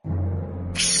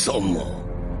様、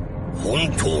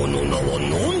本当の名は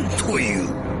何という。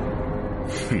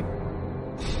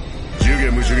ジュ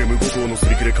ゲムジュゲム五行のす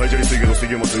り切れカイジャリ水魚の水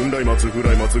魚松雲来松風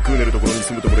来松クーネルところに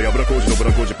住むところヤブラ工事のブ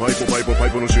ラ工事パイポパイポパ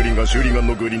イポのシューリンガンシューリンガン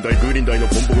のグーリンダイグーリンダイの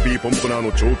ポンポコビーポンポコナー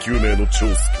の超救命の超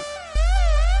助。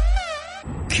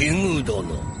奇遇だな。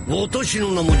私の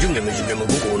名もジュゲムジュゲム五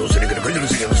行のすり切れカイジャリ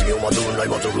水魚の水魚松雲来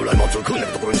松風来松クーネル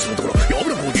ところに住むところヤブ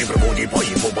ラ工事ブラ工事パイ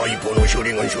ポパイポのシュー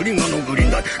リンガンシューリンガンのグーリ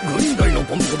ンダイグーリンダイの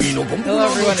ポンポコビーのポンポコナー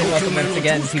の超救命の超助。 Hello everyone and welcome once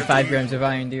again to 5 Grams of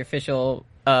Iron, the official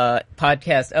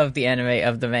podcast of the anime,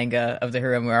 of the manga, of the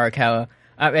Hiromu Arakawa.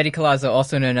 I'm Eddie Colazo,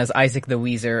 also known as Isaac the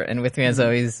Weezer, and with me as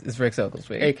always is Rick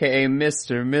Oglesby. AKA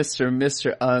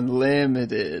Mr.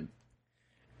 Unlimited.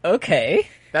 Okay.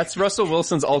 That's Russell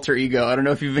Wilson's alter ego. I don't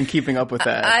know if you've been keeping up with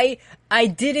that. I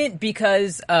didn't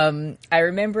because, I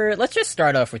remember, let's just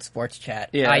start off with sports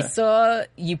chat. Yeah. I saw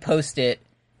you post it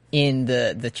in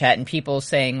the chat and people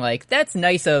saying like, that's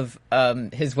nice of,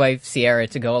 his wife Sierra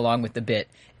to go along with the bit.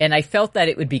 And I felt that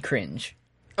it would be cringe.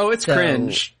 Oh, it's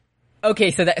cringe.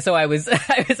 Okay, so I was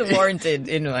warranted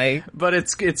in my. But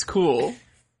it's cool.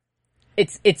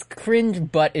 It's cringe,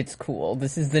 but it's cool.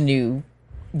 This is the new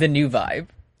vibe.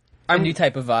 A new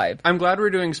type of vibe. I'm glad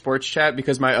we're doing sports chat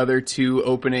because my other two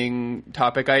opening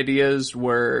topic ideas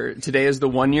were today is the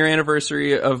 1-year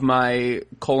anniversary of my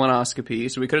colonoscopy,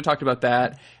 so we could have talked about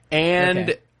that.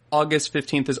 And okay. August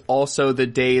 15th is also the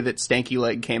day that Stanky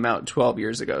Leg came out 12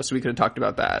 years ago, so we could have talked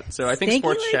about that. So I think Stanky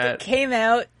sports Leg chat came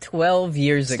out 12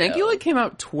 years ago. Stanky Leg came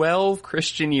out 12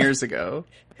 Christian years ago.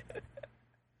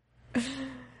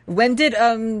 When did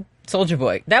Soulja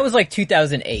Boy? That was like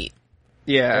 2008.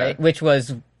 Yeah. Right? Which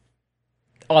was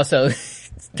also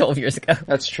 12 years ago.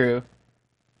 That's true.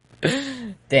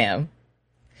 Damn.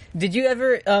 Did you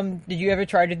ever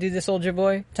try to do the Soulja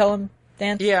Boy? Tell him,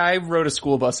 Dan? Yeah, I rode a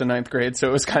school bus in 9th grade, so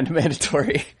it was kind of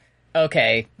mandatory.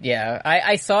 Okay, yeah.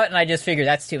 I saw it and I just figured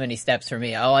that's too many steps for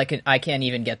me. I can't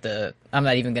even get I'm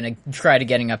not even gonna try to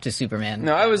getting up to Superman.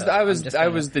 No, I was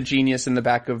the genius in the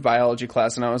back of biology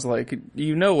class, and I was like,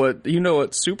 you know what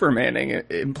Supermaning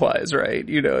implies, right?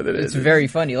 You know that it's very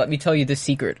funny. Let me tell you the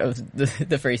secret of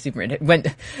the phrase Superman.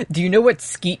 Do you know what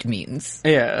skeet means?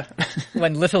 Yeah.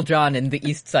 When Little John and the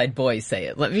East Side Boys say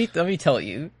it. Let me tell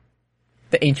you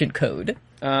the ancient code.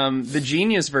 The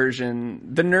genius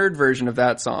version, the nerd version of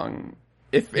that song,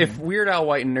 if Weird Al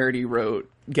White and Nerdy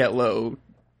wrote Get Low,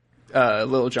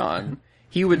 Lil Jon,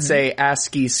 he would say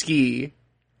ASCII ski,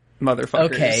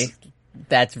 motherfuckers. Okay.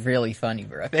 That's really funny,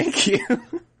 bro. Thank you.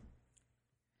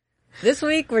 This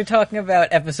week we're talking about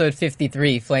episode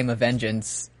 53, Flame of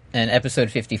Vengeance, and episode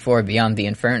 54, Beyond the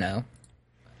Inferno.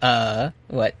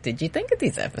 What did you think of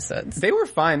these episodes? They were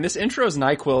fine. This intro's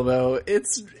NyQuil though.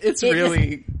 It's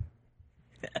really...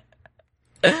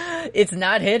 It's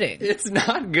not hitting. It's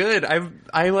not good.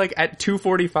 I like at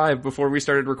 2:45 before we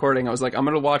started recording, I was like, I'm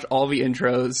gonna watch all the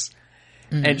intros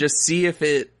and just see if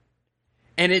it,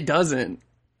 and it doesn't.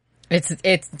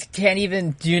 It can't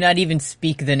even, do not even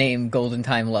speak the name Golden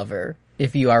Time Lover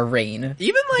if you are Rain.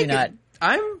 Even like,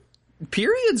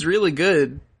 period's really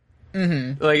good.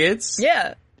 Mm-hmm. Like it's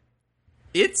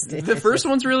the first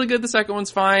one's really good, the second one's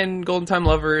fine, Golden Time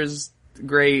Lover is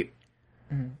great.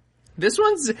 Mm-hmm. This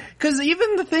one's, cause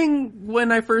even the thing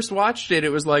when I first watched it, it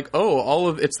was like, oh,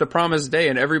 it's the promised day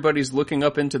and everybody's looking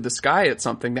up into the sky at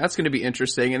something. That's going to be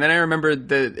interesting. And then I remembered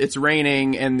that it's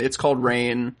raining and it's called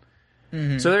Rain.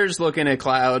 Mm-hmm. So they're just looking at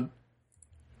cloud.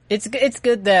 It's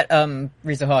good that,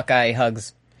 Riza Hawkeye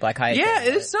hugs Black Hyde.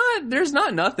 Yeah, there's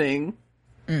not nothing.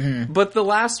 Mm-hmm. But the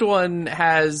last one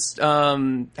has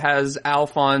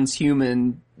Alphonse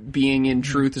Human being in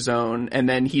Truth Zone, and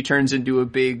then he turns into a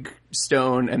big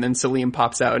stone, and then Salim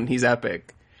pops out, and he's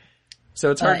epic.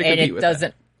 So it's hard to compete with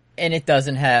that. And it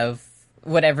doesn't have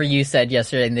whatever you said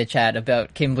yesterday in the chat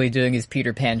about Kimberly doing his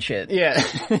Peter Pan shit. Yeah.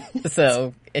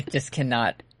 So it just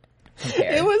cannot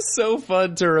compare. It was so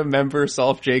fun to remember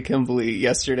Solf J. Kimberly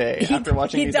yesterday after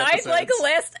watching these episodes. He died like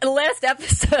last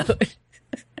episode.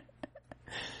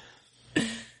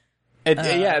 And,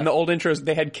 in the old intros,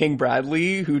 they had King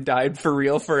Bradley, who died for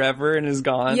real forever and is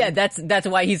gone. Yeah, that's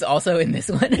why he's also in this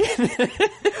one.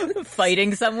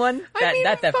 Fighting someone.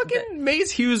 Fucking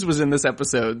Mace Hughes was in this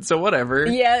episode, so whatever.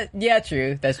 Yeah,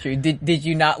 true. That's true. Did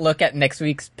you not look at next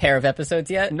week's pair of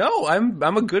episodes yet? No,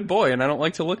 I'm a good boy, and I don't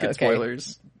like to look at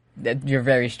spoilers. You're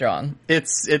very strong. It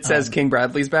says King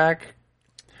Bradley's back.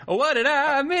 Oh, what did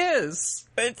I miss?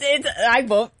 I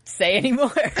won't say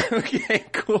anymore. Okay,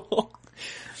 cool.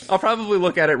 I'll probably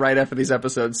look at it right after these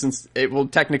episodes, since it will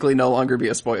technically no longer be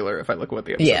a spoiler if I look at what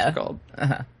the episodes are called.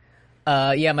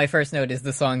 Yeah, my first note is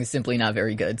the song is simply not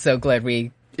very good, so glad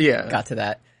we got to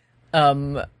that.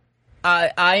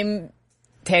 I'm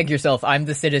tag yourself. I'm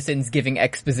the citizens giving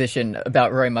exposition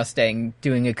about Roy Mustang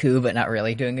doing a coup, but not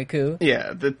really doing a coup.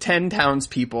 Yeah, the 10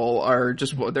 townspeople are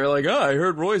just, they're like, oh, I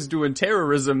heard Roy's doing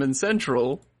terrorism in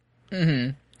Central.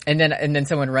 Mm-hmm. And then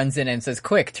someone runs in and says,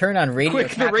 quick, turn on radio. Quick,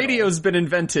 Capital. the radio's been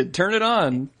invented. Turn it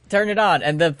on. Turn it on.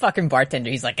 And the fucking bartender,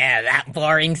 he's like, that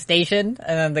boring station?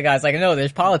 And then the guy's like, no,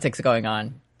 there's politics going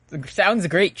on. Sounds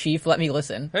great, Chief. Let me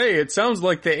listen. Hey, it sounds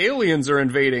like the aliens are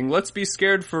invading. Let's be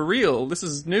scared for real. This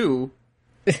is new.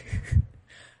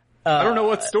 I don't know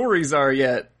what stories are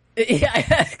yet.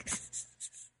 Yeah.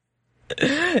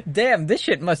 Damn, this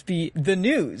shit must be the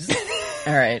news.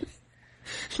 All right.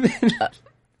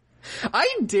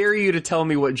 I dare you to tell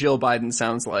me what Jill Biden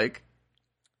sounds like.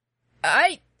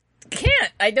 I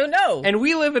can't. I don't know. And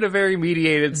we live in a very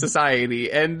mediated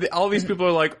society, and all these people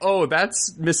are like, oh,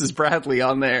 that's Mrs. Bradley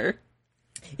on there.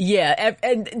 Yeah,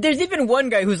 and there's even one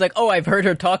guy who's like, oh, I've heard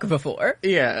her talk before.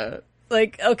 Yeah.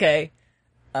 Like, okay.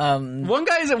 One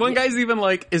guy's even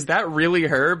like, is that really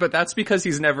her? But that's because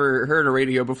he's never heard a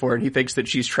radio before, and he thinks that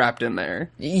she's trapped in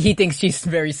there. He thinks she's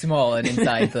very small and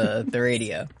inside the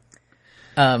radio.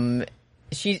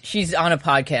 She's on a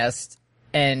podcast,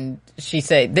 and she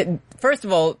said that, first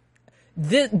of all,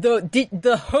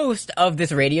 the host of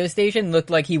this radio station looked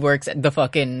like he works at the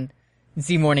fucking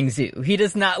Z Morning Zoo. He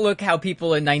does not look how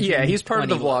people in 1920 Yeah, he's part of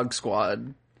the vlog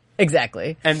squad.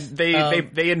 Exactly. And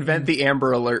they invent the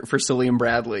Amber Alert for Salim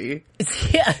Bradley.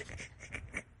 Yeah.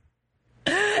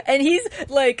 And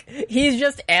he's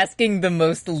just asking the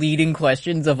most leading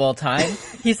questions of all time.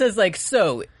 He says like,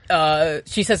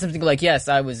 she says something like, yes,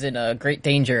 I was in great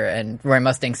danger and Roy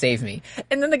Mustang saved me.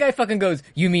 And then the guy fucking goes,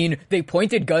 you mean they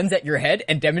pointed guns at your head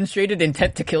and demonstrated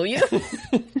intent to kill you?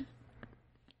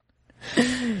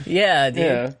 Yeah, dude.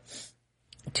 Yeah.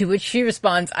 To which she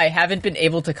responds, I haven't been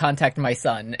able to contact my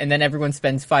son. And then everyone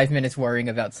spends 5 minutes worrying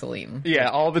about Salim. Yeah,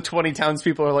 all the 20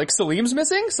 townspeople are like, Salim's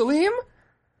missing? Salim?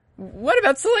 What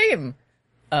about Salim?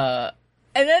 And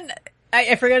then,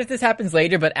 I forget if this happens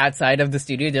later, but outside of the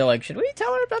studio, they're like, should we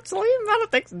tell her about Salim? I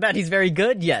don't think so. That he's very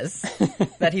good? Yes.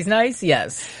 That he's nice?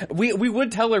 Yes. We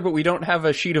would tell her, but we don't have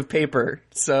a sheet of paper,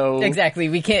 so... Exactly,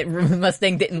 we can't,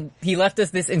 Mustang didn't, he left us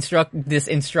this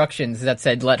instructions that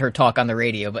said let her talk on the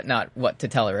radio, but not what to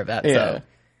tell her about, so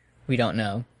we don't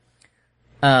know.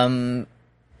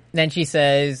 Then she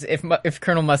says, if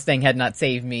Colonel Mustang had not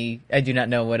saved me, I do not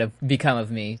know what have become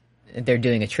of me. They're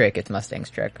doing a trick, it's Mustang's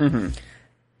trick. Mm-hmm.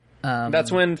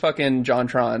 That's when fucking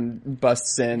JonTron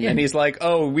busts in, and he's like,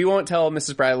 oh, we won't tell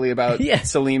Mrs. Bradley about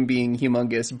Salim being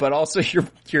humongous, but also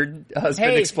your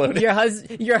husband exploded.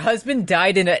 Your husband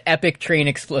died in an epic train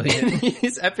explosion.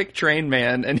 He's epic train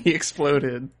man, and he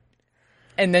exploded.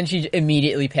 And then she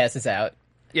immediately passes out.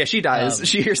 Yeah, she dies.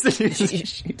 She hears the news.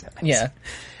 She dies. Yeah.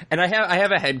 And I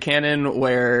have a headcanon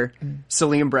where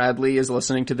Salim Bradley is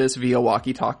listening to this via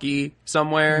walkie-talkie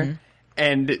somewhere,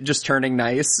 and just turning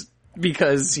nice.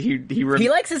 Because he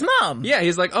likes his mom. Yeah,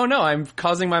 he's like, oh no, I'm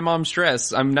causing my mom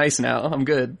stress. I'm nice now. I'm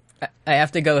good. I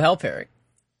have to go help her.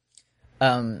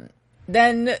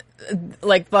 Then,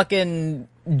 like, fucking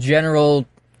General,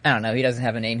 I don't know, he doesn't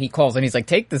have a name. He calls and he's like,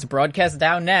 take this broadcast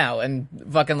down now. And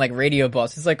fucking, like, radio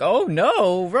boss is like, oh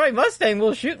no, Roy Mustang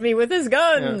will shoot me with his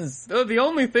guns. Yeah. The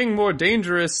only thing more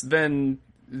dangerous than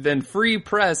free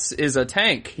press is a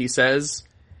tank, he says.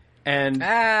 And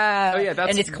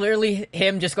and it's clearly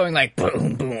him just going like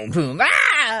boom, boom, boom,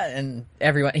 and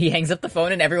everyone, he hangs up the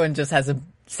phone and everyone just has a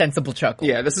sensible chuckle.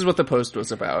 Yeah, this is what the Post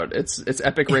was about. It's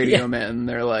epic radio men.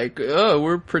 They're like, oh,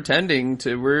 we're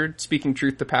speaking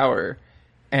truth to power.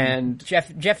 And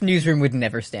Jeff Newsroom would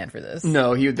never stand for this.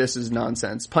 No, this is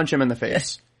nonsense. Punch him in the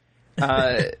face.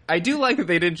 I do like that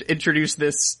they did introduce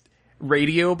this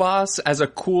radio boss as a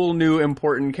cool new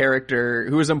important character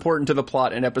who is important to the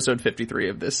plot in episode 53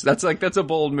 of this. That's a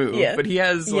bold move, but he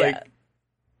has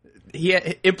he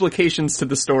had implications to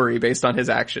the story based on his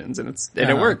actions, and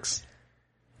it works.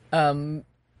 And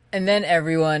then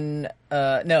everyone,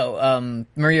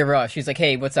 Maria Ross, she's like,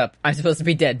 hey, what's up? I'm supposed to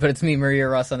be dead, but it's me, Maria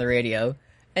Ross, on the radio.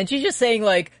 And she's just saying,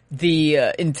 like,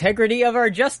 the integrity of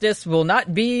our justice will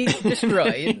not be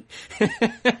destroyed.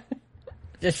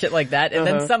 Just shit like that. And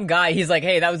then some guy, he's like,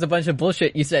 hey, that was a bunch of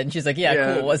bullshit you said. And she's like,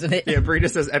 yeah, cool, wasn't it? Yeah, Brita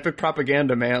says epic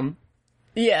propaganda, ma'am.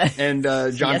 Yeah. And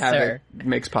John Havoc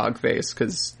makes Pog face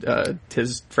because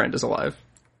his friend is alive.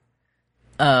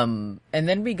 And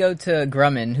then we go to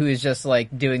Grumman, who is just,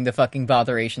 like, doing the fucking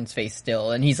botherations face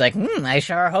still. And he's like, I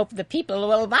sure hope the people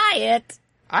will buy it.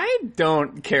 I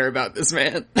don't care about this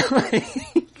man.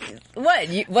 What?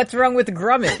 What's wrong with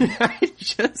Grumman?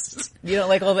 You don't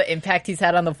like all the impact he's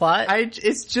had on the plot?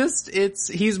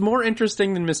 He's more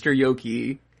interesting than Mr.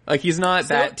 Yoki. Like, he's not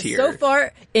that tier. So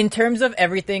far, in terms of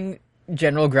everything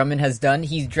General Grumman has done,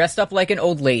 he's dressed up like an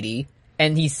old lady,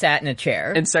 and he sat in a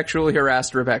chair. And sexually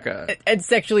harassed Rebecca. And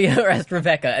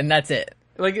that's it.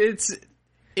 Like,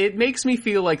 it makes me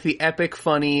feel like the epic,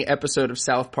 funny episode of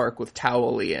South Park with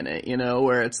Towley in it, you know,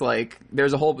 where it's like,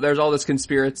 there's all this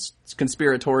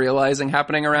conspiratorializing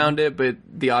happening around it, but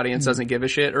the audience doesn't give a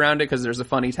shit around it because there's a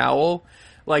funny towel.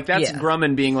 Like, that's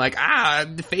Grumman being like,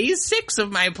 phase 6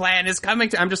 of my plan is coming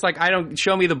to... I'm just like,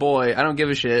 show me the boy. I don't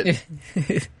give a shit.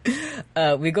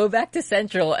 We go back to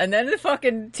Central, and then the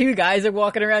fucking 2 guys are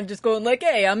walking around just going like,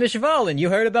 hey, I'm Ishvalan. You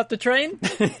heard about the train?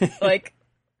 Like...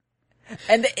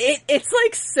 And it's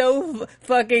like so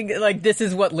fucking, like, this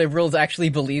is what liberals actually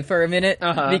believe for a minute.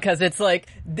 Because it's like,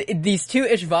 these 2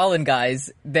 Ishvalan guys,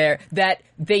 they're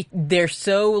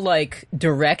so, like,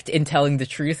 direct in telling the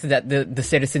truth that the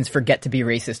citizens forget to be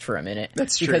racist for a minute.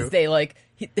 That's true. Because they like,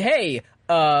 hey,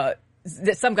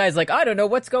 some guy's like, I don't know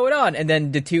what's going on. And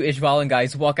then the 2 Ishvalan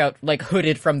guys walk out, like,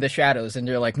 hooded from the shadows, and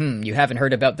they're like, you haven't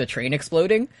heard about the train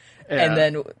exploding? Yeah. And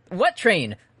then, what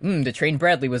train? The train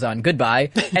Bradley was on. Goodbye.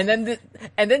 And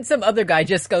then some other guy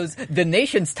just goes, the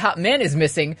nation's top man is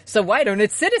missing, so why don't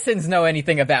its citizens know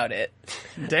anything about it?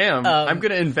 Damn. I'm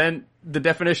gonna invent the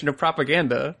definition of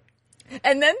propaganda.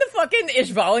 And then the fucking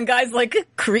Ishvalan guys, like,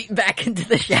 creep back into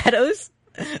the shadows.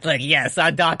 Like, yes,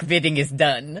 our dark bidding is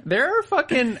done. There are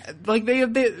fucking, like,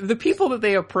 the people that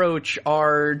they approach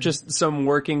are just some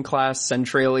working class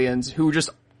Centralians who just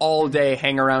all day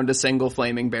hang around a single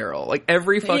flaming barrel. Like,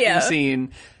 every fucking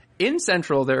scene. In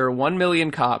Central, there are 1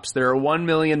 million cops. There are 1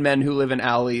 million men who live in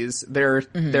alleys. There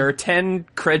are 10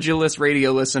 credulous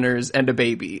radio listeners and a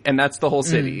baby. And that's the whole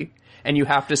city. And you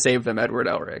have to save them, Edward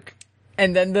Elric.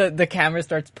 And then the camera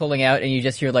starts pulling out, and you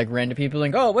just hear, like, random people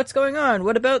like, oh, what's going on?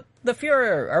 What about the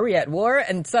Fuhrer? Are we at war?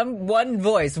 And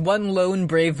one lone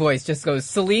brave voice just goes,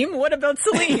 Salim? What about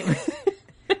Salim?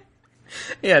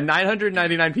 Yeah,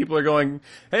 999 people are going,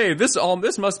 hey, this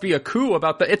must be a coup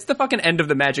about it's the fucking end of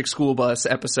the Magic School Bus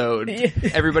episode.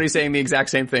 Everybody's saying the exact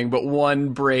same thing, but one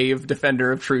brave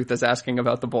defender of truth is asking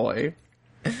about the boy.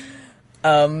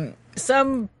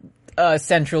 Some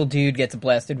Central dude gets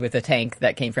blasted with a tank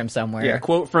that came from somewhere. Yeah,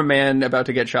 quote from man about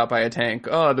to get shot by a tank.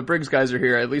 Oh, the Briggs guys are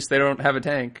here. At least they don't have a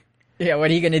tank. Yeah,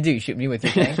 what are you gonna do? Shoot me with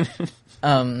your tank?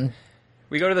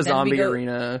 We go to the zombie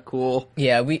arena. Cool.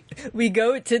 Yeah, we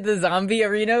go to the zombie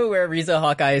arena where Riza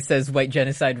Hawkeye says white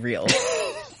genocide real.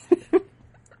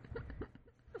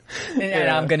 and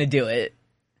I'm gonna do it.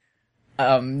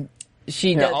 All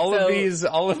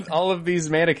of these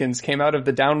mannequins came out of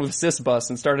the Down with Cis bus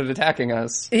and started attacking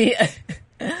us. Yeah.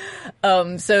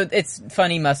 So it's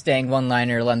funny Mustang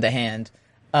one-liner lend a hand.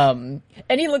 And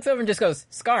he looks over and just goes,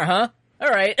 Scar, huh?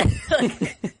 Alright.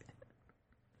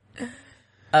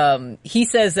 He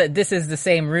says that this is the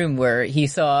same room where he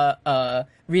saw,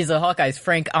 Riza Hawkeye's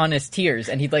frank, honest tears,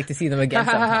 and he'd like to see them again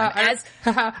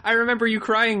sometime. I remember you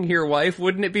crying here, wife.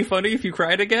 Wouldn't it be funny if you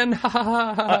cried again?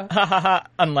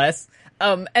 Unless.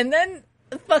 And then,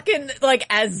 fucking, like,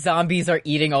 as zombies are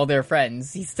eating all their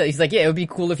friends, he's like, yeah, it would be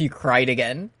cool if you cried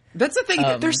again. That's the thing.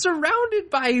 They're surrounded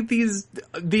by these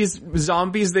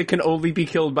zombies that can only be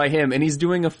killed by him, and he's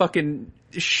doing a fucking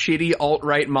shitty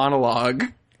alt-right monologue.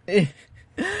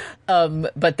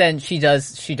 But then she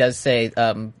does say,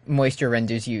 moisture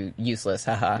renders you useless,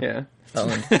 haha. Yeah.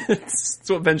 That's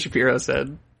what Ben Shapiro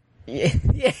said.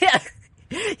 Yeah.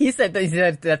 He said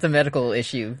that's a medical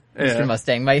issue, Mr.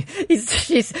 Mustang.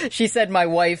 She said my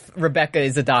wife, Rebecca,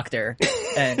 is a doctor.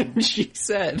 And she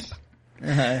said.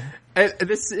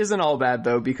 This isn't all bad,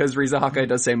 though, because Riza Hawkeye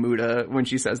does say Muda when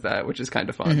she says that, which is kind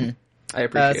of fun. Mm-hmm. I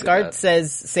appreciate Scar that.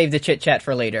 says, save the chit-chat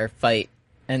for later, fight.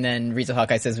 And then Riza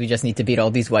Hawkeye says, we just need to beat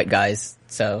all these white guys,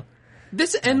 so.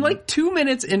 And like 2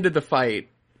 minutes into the fight,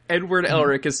 Edward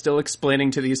Elric is still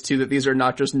explaining to these two that these are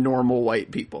not just normal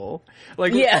white people.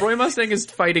 Like, Roy Mustang is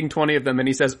fighting 20 of them, and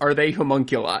he says, are they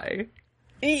homunculi?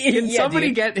 Can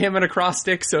somebody get him an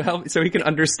acrostic so he can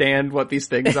understand what these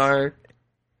things are?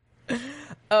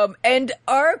 And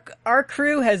our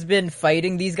crew has been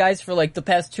fighting these guys for like the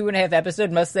past 2.5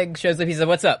 episodes. Mustang shows up, he said,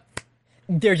 what's up?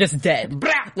 They're just dead.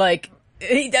 Like,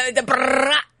 he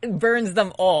burns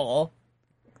them all.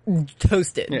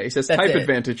 Toasted. Yeah, he says type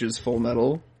advantage is Full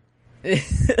Metal. And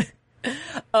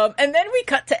then we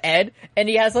cut to Ed, and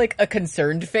he has like a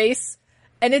concerned face,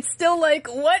 and it's still like,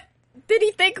 what did he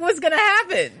think was gonna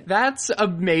happen? That's a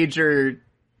major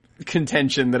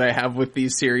contention that I have with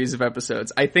these series of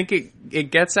episodes. I think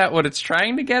it gets at what it's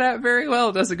trying to get at very well.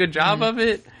 It does a good job of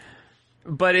it.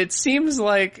 But it seems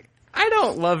like I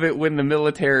don't love it when the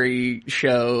military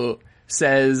show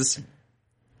says,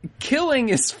 killing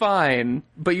is fine,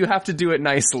 but you have to do it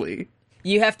nicely.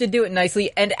 You have to do it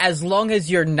nicely, and as long as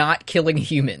you're not killing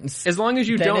humans. As long as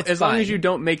you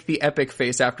don't make the epic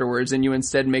face afterwards, and you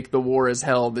instead make the war is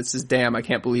hell, this is damn, I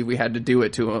can't believe we had to do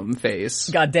it to him face.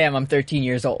 God damn, I'm 13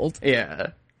 years old.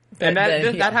 Yeah. And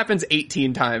that happens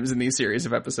 18 times in these series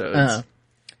of episodes.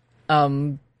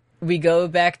 We go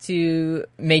back to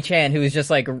Mei-chan, who is just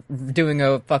like doing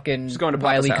a fucking going to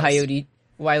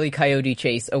Wile E. Coyote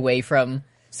chase away from.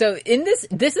 So in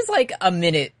this is like a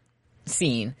minute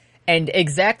scene, and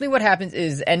exactly what happens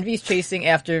is Envy's chasing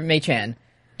after Mei-chan,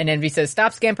 and Envy says,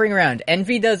 "Stop scampering around."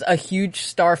 Envy does a huge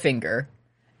star finger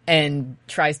and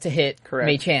tries to hit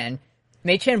Mei-chan.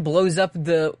 Mei-chan blows up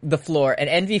the floor, and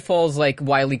Envy falls like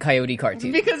Wile E. Coyote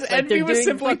cartoon. Because like Envy was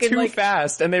simply too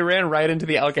fast, and they ran right into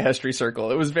the Alkahestry circle.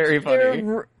 It was very funny.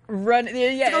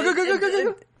 Yeah.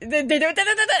 Go. They do it,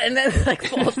 and then like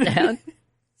falls down.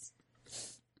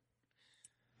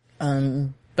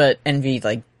 But Envy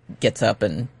like gets up,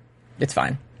 and it's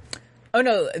fine. Oh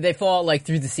no, they fall like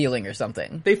through the ceiling or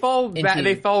something. They fall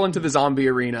into the zombie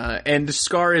arena, and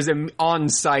Scar is on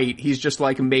site. He's just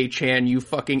like, Mei-chan, you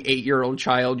fucking 8-year-old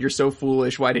child, you're so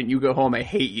foolish, why didn't you go home? I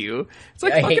hate you. It's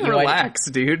like, fucking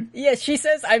relax, dude. Yeah, she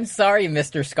says, I'm sorry,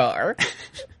 Mr. Scar.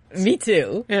 Me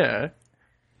too. Yeah.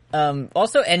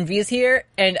 Also, Envy is here,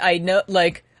 and I know,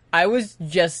 like, I was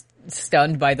just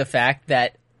stunned by the fact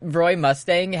that Roy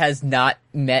Mustang has not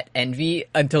met Envy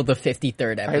until the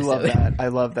 53rd episode. I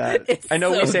love that. I know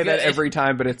we say that every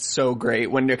time, but it's so great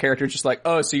when your character's just like,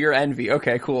 oh, so you're Envy.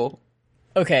 Okay, cool.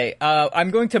 Okay, I'm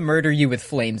going to murder you with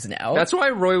flames now. That's why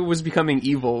Roy was becoming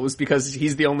evil, was because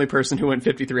he's the only person who went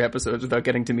 53 episodes without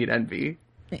getting to meet Envy.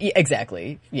 Yeah,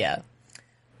 exactly, yeah.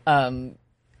 But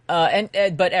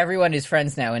everyone is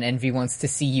friends now, and Envy wants to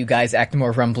see you guys act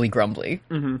more rumbly-grumbly.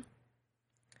 Mm-hmm.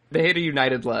 They hate a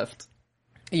united left.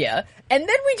 Yeah. And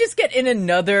then we just get in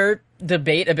another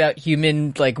debate about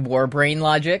human, like, war brain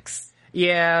logics.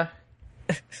 Yeah.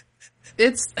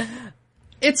 It's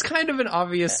kind of an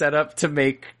obvious setup to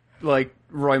make, like,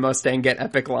 Roy Mustang get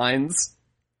epic lines.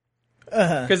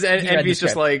 Because Envy's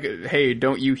just like, hey,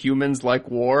 don't you humans like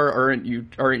war? Aren't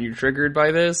you triggered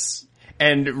by this?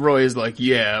 And Roy is like,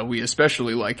 yeah, we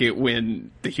especially like it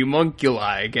when the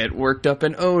homunculi get worked up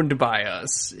and owned by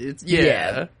us.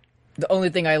 Yeah. The only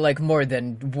thing I like more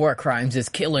than war crimes is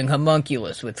killing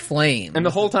homunculus with flames. And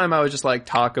the whole time I was just like,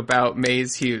 talk about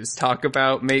Maze Hughes, talk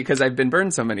about May, because I've been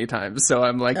burned so many times. So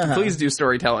I'm like, please do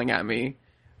storytelling at me.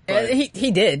 But,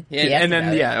 he did. And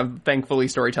then, thankfully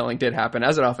storytelling did happen,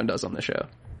 as it often does on the show.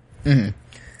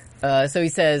 Mm-hmm. So he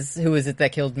says, who is it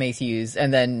that killed Mace Hughes?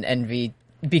 And then Envy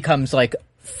becomes like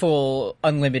full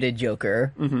unlimited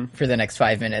Joker for the next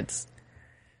 5 minutes.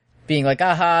 Being like,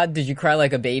 aha, did you cry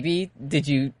like a baby? Did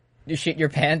you shit your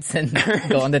pants and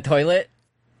go on the toilet?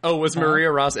 Oh, was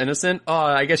Maria Ross innocent? Oh,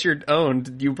 I guess you're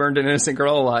owned. You burned an innocent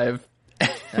girl alive.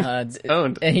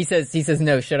 Owned. And he says,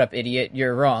 no, shut up, idiot.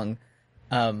 You're wrong.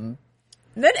 Then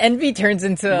Envy turns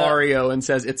into Mario and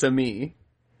says, it's a me.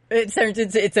 It turns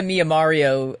into it's a Mia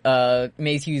Mario,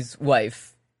 Mace Hughes'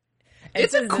 wife. And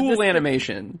it's a cool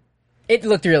animation. It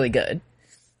looked really good.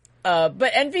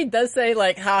 But Envy does say,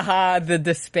 like, haha, the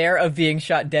despair of being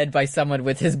shot dead by someone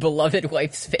with his beloved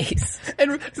wife's face.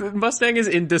 And Mustang is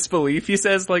in disbelief. He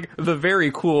says, like, the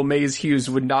very cool Maze Hughes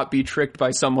would not be tricked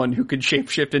by someone who could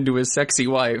shapeshift into his sexy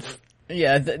wife.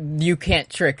 Yeah, you can't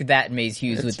trick that Maze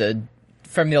Hughes with the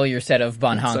familiar set of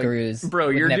Bon Honkaroos. Like, bro,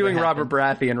 you're doing Robert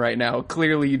Baratheon right now.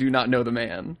 Clearly you do not know the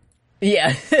man.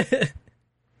 Yeah.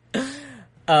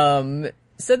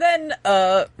 So then,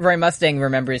 Roy Mustang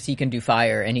remembers he can do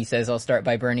fire, and he says, I'll start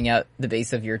by burning out the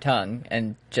base of your tongue,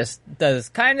 and just does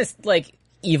kind of, like,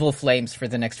 evil flames for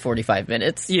the next 45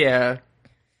 minutes. Yeah.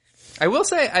 I will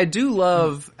say, I do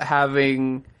love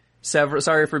having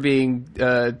sorry for being,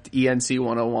 ENC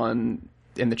 101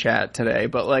 in the chat today,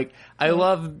 but, like, I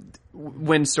love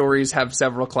when stories have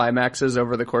several climaxes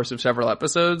over the course of several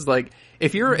episodes. Like,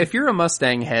 if you're a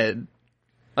Mustang head,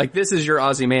 like, this is your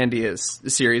Ozymandias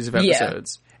series of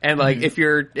episodes. Yeah. And, like, if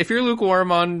you're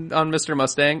lukewarm on Mr.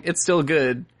 Mustang, it's still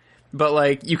good. But,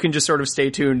 like, you can just sort of stay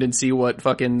tuned and see what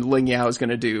fucking Ling Yao is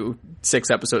gonna do 6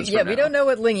 episodes from now. Yeah, we don't know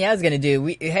what Ling Yao is gonna do.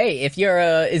 Hey, if you're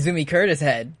a Izumi Curtis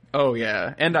head. Oh,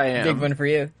 yeah. And I am. Big one for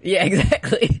you. Yeah,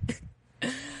 exactly.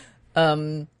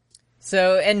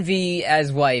 So Envy,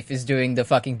 as wife, is doing the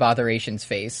fucking botherations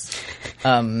face.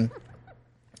 And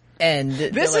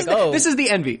this is the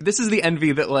Envy. This is the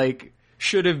Envy that, like,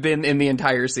 should have been in the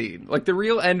entire scene. Like, the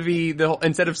real Envy,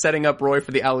 instead of setting up Roy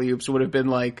for the alley-oops, would have been,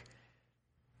 like,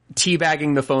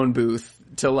 teabagging the phone booth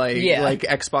to, like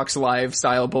Xbox Live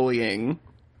style bullying.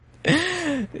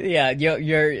 Yeah,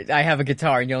 I have a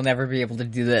guitar and you'll never be able to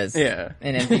do this. Yeah.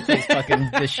 And Envy plays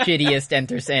fucking the shittiest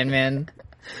Enter Sandman.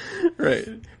 Right.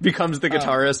 Becomes the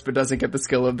guitarist, but doesn't get the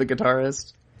skill of the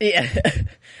guitarist. Yeah.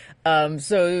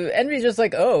 So Envy's just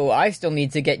like, oh, I still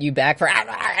need to get you back for,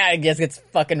 I guess gets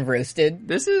fucking roasted.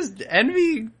 This is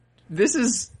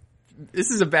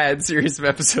a bad series of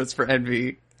episodes for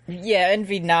Envy. Yeah,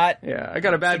 Envy not. Yeah, I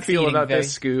got a bad feel about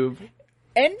this, Scoob.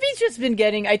 Envy's just been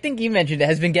getting, I think you mentioned it,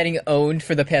 has been getting owned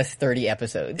for the past 30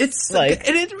 episodes. It's like,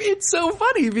 and it's so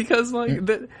funny because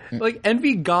like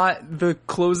Envy got the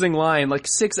closing line like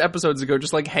 6 episodes ago,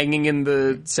 just like hanging in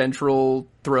the central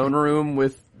throne room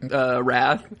with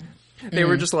Wrath. They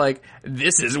were just like,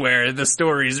 this is where the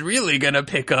story's really gonna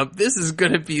pick up. This is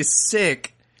gonna be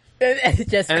sick. And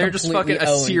they're just fucking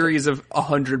a series of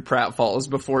 100 pratfalls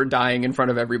before dying in front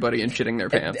of everybody and shitting their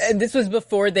pants. And this was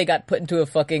before they got put into a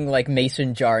fucking, like,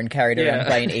 mason jar and carried around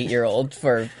by an 8-year-old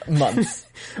for months.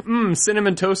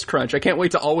 Cinnamon Toast Crunch. I can't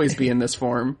wait to always be in this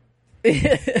form. So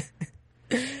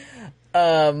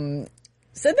then,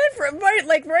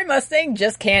 Roy Mustang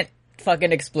just can't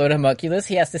fucking explode homunculus.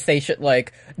 He has to say shit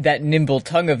like, that nimble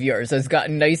tongue of yours has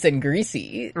gotten nice and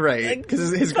greasy. Right,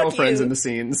 because his girlfriend's in the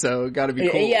scene, so gotta be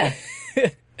cool. Yeah.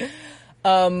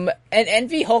 And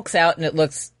Envy hulks out and it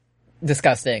looks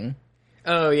disgusting.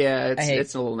 Oh yeah,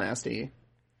 it's a little nasty.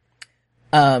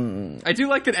 I do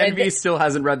like that Envy still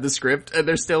hasn't read the script, and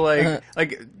they're still like,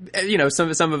 you know,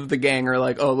 some of the gang are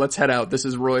like, oh, let's head out, this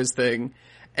is Roy's thing.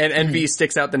 And Envy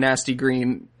sticks out the nasty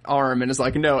green arm and is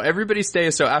like, no, everybody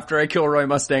stay, so after I kill Roy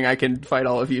Mustang, I can fight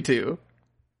all of you too.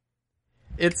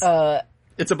 It's a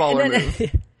baller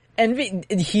move. Envy,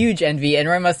 huge Envy, and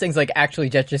Roy Mustang's like, actually,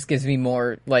 that just gives me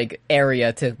more, like,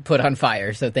 area to put on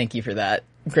fire, so thank you for that.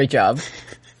 Great job.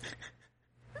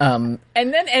 And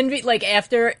then Envy, like,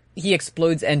 after he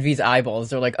explodes Envy's eyeballs,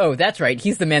 they're like, oh, that's right,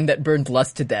 he's the man that burned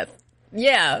Lust to death.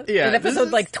 Yeah, in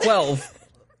episode, like, 12.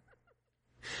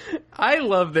 I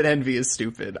love that Envy is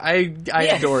stupid. I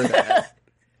adore that.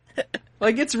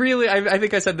 Like, it's really, I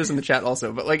think I said this in the chat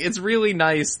also, but, like, it's really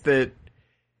nice that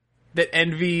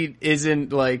Envy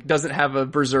isn't, like, doesn't have a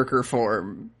berserker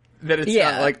form. That it's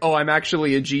not like, oh, I'm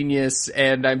actually a genius,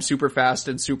 and I'm super fast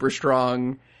and super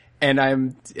strong, and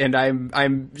I'm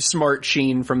smart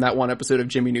Sheen from that one episode of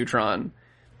Jimmy Neutron.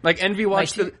 Like, Envy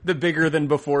watched the bigger than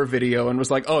before video and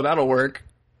was like, oh, that'll work.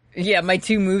 Yeah, my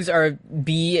 2 moves are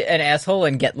be an asshole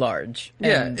and get large.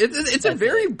 Yeah, it's a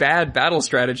very bad battle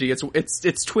strategy.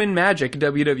 It's twin magic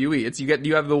WWE. It's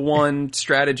you have the one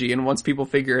strategy, and once people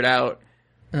figure it out,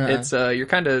 it's your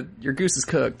goose is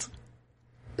cooked.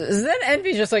 Then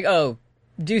Envy's just like, oh,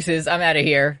 deuces, I'm out of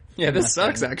here. Yeah, this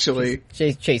sucks actually.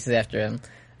 Chases after him.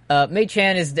 Mei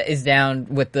Chan is down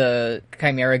with the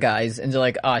Chimera guys, and they're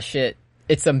like, oh shit,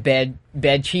 it's some bad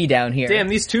chi down here. Damn,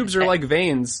 these tubes are like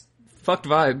veins. Fucked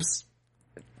vibes.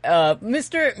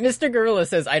 Mr. Gorilla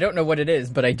says, I don't know what it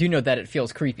is, but I do know that it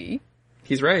feels creepy.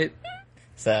 He's right.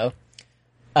 So,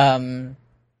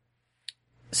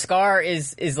 Scar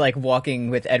is like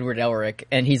walking with Edward Elric,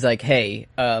 and he's like, hey,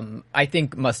 I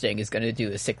think Mustang is gonna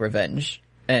do a sick revenge.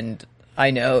 And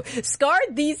I know. Scar,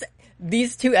 these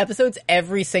 2 episodes,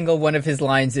 every single one of his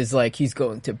lines is like, he's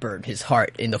going to burn his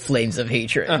heart in the flames of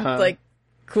hatred. Like,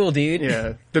 cool, dude.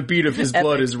 Yeah. The beat of his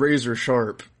blood is razor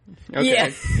sharp.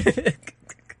 Okay.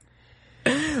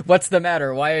 Yeah. What's the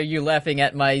matter? Why are you laughing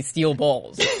at my steel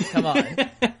balls? Come on.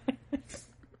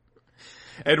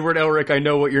 Edward Elric, I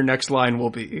know what your next line will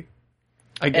be.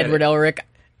 Edward Elric,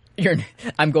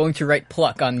 I'm going to write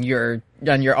pluck on your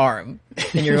arm,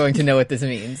 and you're going to know what this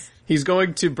means. He's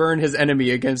going to burn his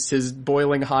enemy against his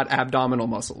boiling hot abdominal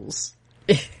muscles.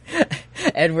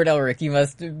 Edward Elric, you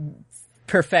must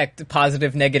perfect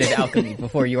positive negative alchemy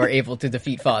before you are able to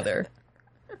defeat Father.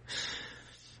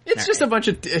 It's just a bunch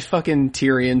of fucking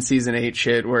Tyrion season 8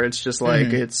 shit where it's just like,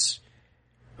 it's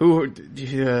who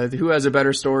has a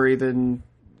better story than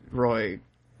Roy.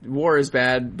 War is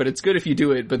bad, but it's good if you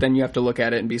do it, but then you have to look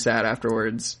at it and be sad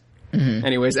afterwards.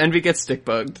 Anyways, Envy gets stick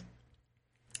bugged.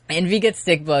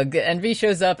 Envy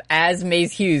shows up as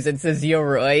Maze Hughes and says, yo,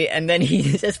 Roy, and then he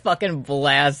just fucking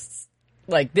blasts,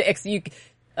 like,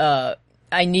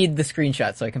 I need the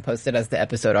screenshot so I can post it as the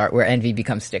episode art where Envy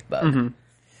becomes stick bugged.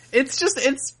 It's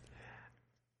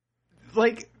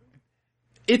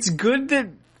good that,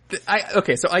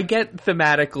 so I get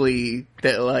thematically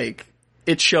that, like,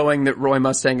 it's showing that Roy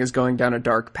Mustang is going down a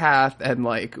dark path and,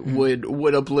 like, would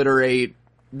obliterate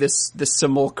this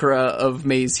simulacra of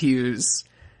Maze Hughes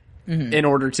in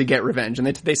order to get revenge. And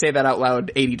they say that out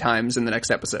loud 80 times in the next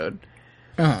episode.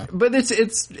 But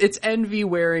it's Envy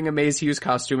wearing a Maze Hughes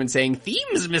costume and saying,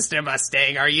 "Themes, Mr.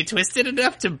 Mustang, are you twisted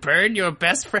enough to burn your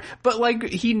best friend?" But like,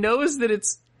 he knows that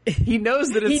it's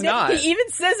not. He even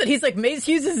says it. He's like, Maze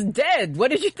Hughes is dead. What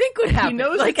did you think would happen?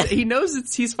 He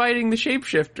knows he's fighting the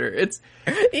shapeshifter.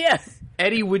 Yeah.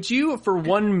 Eddie, would you, for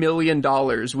 $1 million,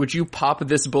 would you pop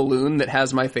this balloon that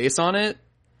has my face on it?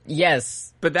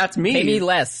 Yes. But that's me. Maybe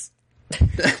less.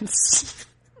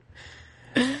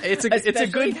 It's a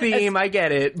good theme, I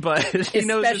get it, but he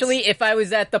knows especially if I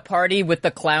was at the party with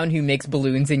the clown who makes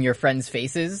balloons in your friends'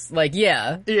 faces. Like,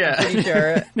 yeah. I'm pretty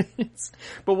sure.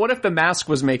 But what if the mask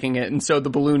was making it and so the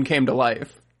balloon came to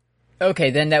life? Okay,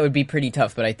 then that would be pretty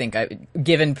tough, but I think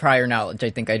given prior knowledge,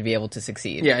 I think I'd be able to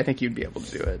succeed. Yeah, I think you'd be able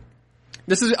to do it.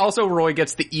 This is also Roy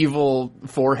gets the evil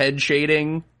forehead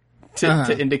shading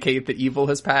to indicate that evil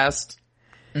has passed.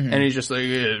 Mm-hmm. And he's just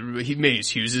like, Maze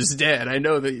Hughes is dead. I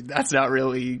know that's not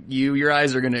really you. Your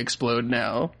eyes are going to explode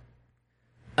now.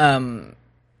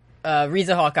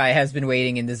 Riza Hawkeye has been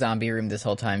waiting in the zombie room this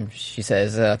whole time. She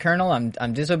says, Colonel,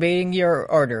 I'm disobeying your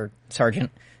order,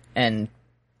 Sergeant. And,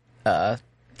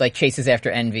 chases after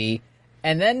Envy.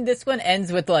 And then this one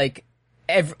ends with,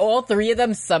 all three of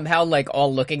them somehow,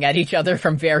 all looking at each other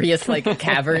from various,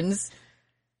 caverns.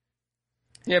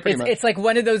 Yeah, pretty much. It's like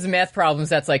one of those math problems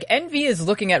that's like, Envy is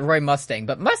looking at Roy Mustang,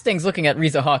 but Mustang's looking at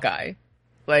Riza Hawkeye.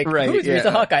 Who's Riza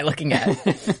Hawkeye looking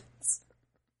at?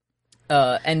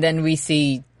 And then we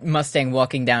see Mustang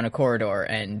walking down a corridor,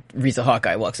 and Riza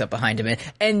Hawkeye walks up behind him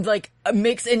and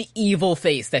makes an evil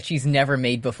face that she's never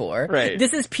made before. Right.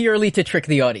 This is purely to trick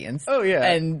the audience. Oh,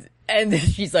 yeah. And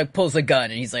she's pulls a gun,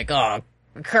 and he's like, "Oh,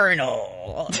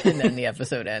 Colonel," and then the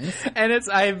episode ends. And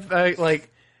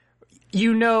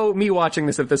me watching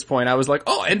this at this point, I was like,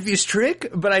 oh, Envy's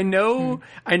trick? But I know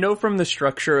from the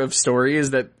structure of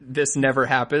stories that this never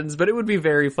happens, but it would be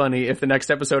very funny if the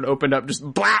next episode opened up just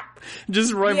blap!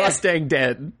 Just Roy Mustang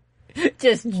dead.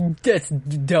 Just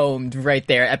domed right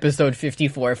there, episode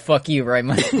 54, fuck you, Roy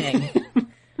Mustang.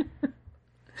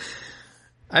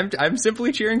 I'm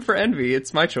simply cheering for Envy,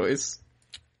 it's my choice.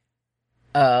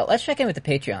 Let's check in with the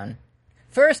Patreon.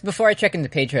 First, before I check in the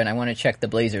Patreon, I want to check the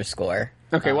Blazers score.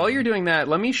 Okay, while you're doing that,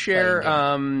 let me share,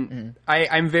 I'm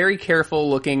very careful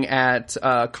looking at,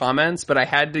 comments, but I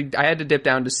had to dip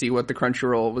down to see what the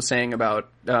Crunchyroll was saying about,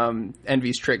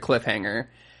 Envy's trick cliffhanger.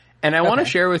 And I want to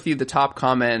share with you the top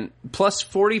comment, plus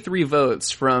 43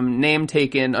 votes from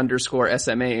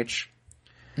nametaken_SMH.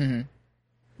 Mm-hmm.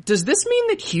 Does this mean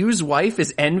that Hugh's wife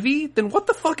is Envy? Then what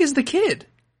the fuck is the kid?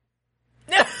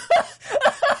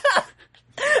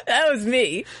 That was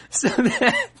me.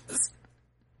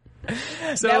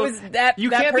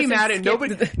 You can't be mad at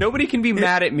nobody can be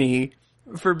mad at me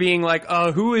for being like,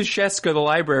 who is Sheska the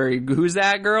library? Who's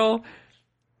that girl?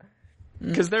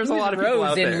 Because there's a lot of people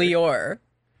out there in Lior.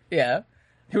 Yeah.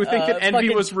 Who think that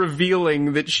Envy was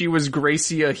revealing that she was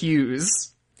Gracia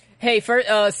Hughes. Hey,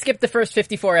 skip the first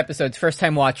 54 episodes, first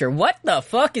time watcher. What the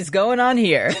fuck is going on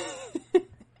here?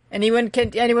 Anyone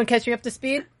catch me up to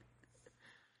speed?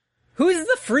 Who's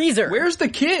the freezer? Where's the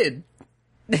kid?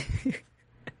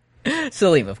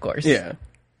 Salim, of course. Yeah.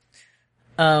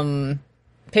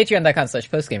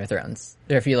 Patreon.com/post Game of Thrones.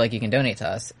 If you like, you can donate to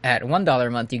us. At $1 a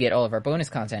month, you get all of our bonus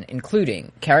content,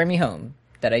 including Carry Me Home,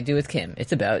 that I do with Kim.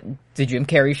 It's about the Jim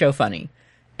Carrey show funny.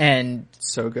 And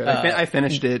so good. I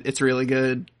finished it. It's really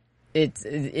good. Do you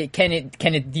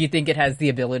think it has the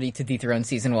ability to dethrone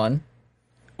season 1?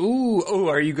 Ooh,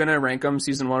 are you gonna rank them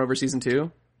season 1 over season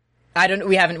 2?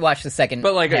 We haven't watched the second.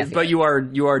 But you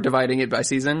are dividing it by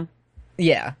season?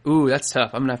 Yeah. Ooh, that's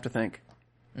tough. I'm gonna have to think.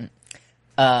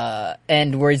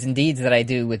 And Words and Deeds that I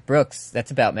do with Brooks,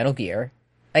 that's about Metal Gear.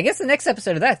 I guess the next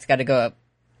episode of that's gotta go up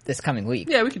this coming week.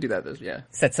 Yeah, we could do that yeah.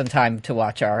 Set some time to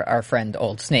watch our friend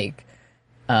Old Snake.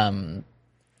 At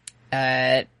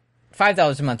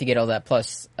 $5 a month you get all that,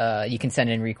 plus you can send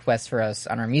in requests for us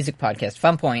on our music podcast,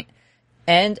 Fun Point.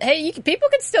 And hey, people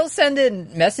can still send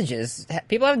in messages.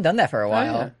 People haven't done that for a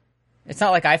while. Oh, yeah. It's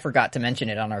not like I forgot to mention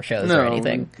it on our shows or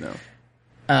anything. No.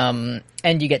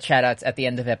 And you get shout-outs at the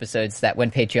end of episodes that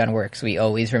when Patreon works, we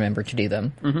always remember to do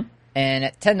them. Mm-hmm. And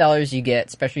at $10, you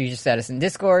get special user status in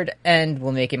Discord, and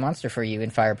we'll make a monster for you in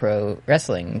Fire Pro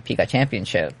Wrestling Peacock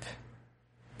Championship.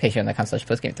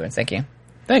 Patreon.com/postgamethrones. Thank you.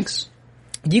 Thanks.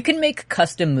 You can make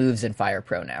custom moves in Fire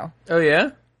Pro now. Oh,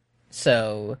 yeah?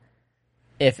 So,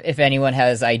 if anyone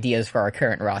has ideas for our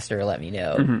current roster, let me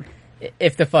know. Mm-hmm.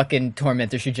 If the fucking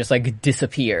Tormentor should just,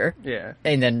 disappear. Yeah.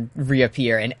 And then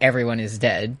reappear and everyone is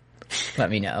dead,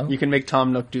 let me know. You can make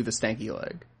Tom Nook do the stanky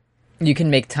leg. You can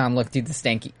make Tom Nook do the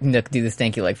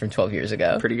stanky leg from 12 years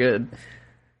ago. Pretty good.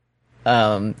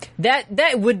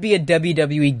 That would be a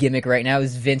WWE gimmick right now,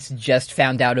 is Vince just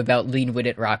found out about Lean With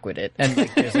It, Rock With It, and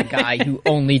like, there's a guy who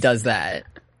only does that.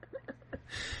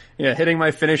 Yeah, hitting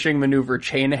my finishing maneuver,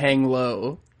 chain hang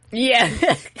low. Yeah.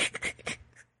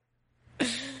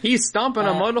 He's stomping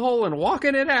a mud hole and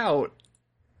walking it out.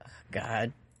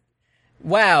 God.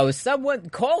 Wow, someone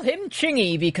call him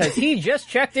Chingy because he just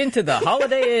checked into the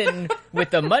Holiday Inn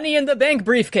with the Money in the Bank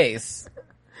briefcase.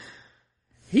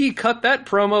 He cut that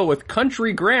promo with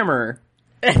country grammar.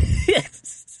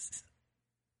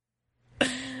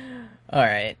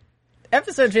 Alright.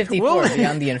 Episode 54,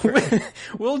 Beyond the Inferno.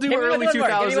 We'll do early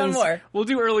 2000s. We'll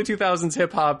do early 2000s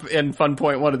hip hop and Fun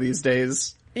Point one of these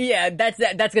days. Yeah,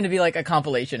 that's gonna be like a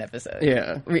compilation episode.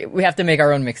 Yeah. We have to make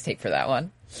our own mixtape for that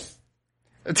one.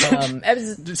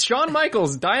 Shawn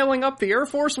Michaels dialing up the Air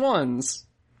Force Ones.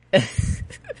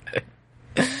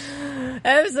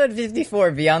 Episode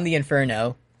 54, Beyond the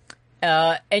Inferno.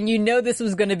 And you know this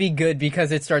was gonna be good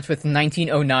because it starts with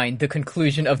 1909, the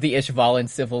conclusion of the Ishvalan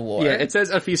Civil War. Yeah, it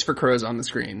says A Feast for Crows on the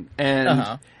screen. And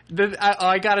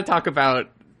I gotta talk about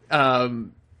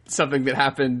something that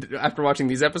happened after watching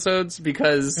these episodes,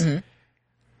 because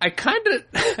I kind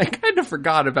of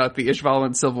forgot about the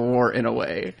Ishvalan Civil War in a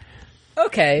way.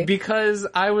 Okay. Because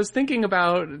I was thinking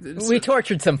about... We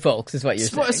tortured some folks, is what you're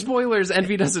saying. Spoilers,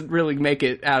 Envy doesn't really make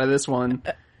it out of this one.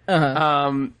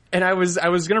 And I was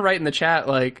gonna write in the chat,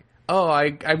 like, oh,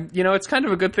 I it's kind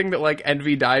of a good thing that, like,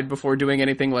 Envy died before doing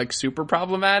anything, like, super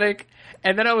problematic.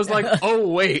 And then I was like, oh,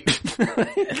 wait.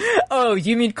 Oh,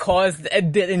 you mean caused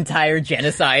the entire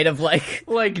genocide of, like...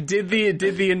 Like, did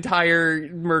the entire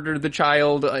murder the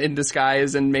child in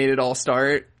disguise and made it all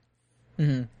start?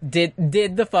 Mm-hmm.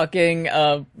 Did the fucking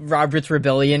Robert's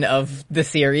Rebellion of the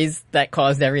series that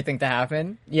caused everything to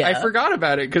happen? Yeah, I forgot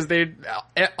about it because they,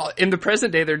 in the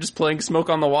present day, they're just playing Smoke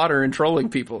on the Water and trolling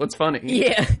people. It's funny.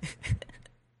 Yeah.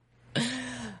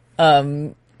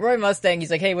 Roy Mustang, he's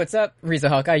like, "Hey, what's up, Riza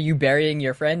Hawkeye? You burying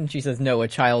your friend?" And she says, "No, a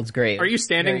child's grave." Are you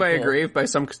standing by a grave by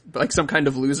some kind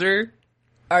of loser?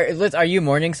 Are you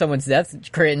mourning someone's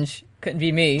death? Cringe. Couldn't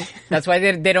be me. That's why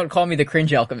they don't call me the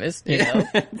cringe alchemist. You know.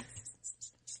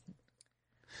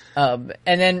 And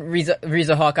then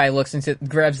Riza Hawkeye looks into,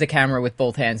 grabs the camera with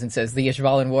both hands and says, "The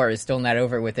Ishvalan War is still not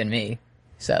over within me."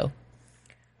 So,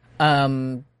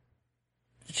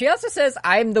 she also says,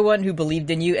 "I'm the one who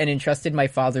believed in you and entrusted my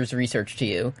father's research to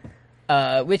you,"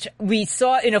 which we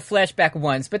saw in a flashback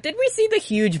once, but did we see the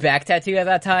huge back tattoo at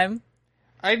that time?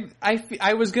 I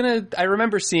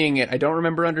remember seeing it. I don't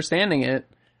remember understanding it.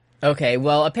 Okay,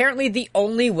 well, apparently the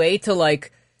only way to,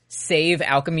 like, save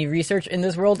alchemy research in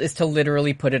this world is to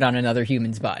literally put it on another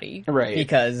human's body. Right.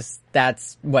 Because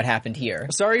that's what happened here.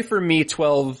 Sorry for me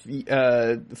 5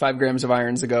 grams of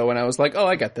irons ago when I was like, oh,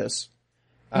 I get this.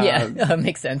 Yeah,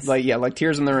 makes sense. Like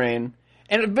Tears in the Rain.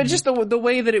 But just the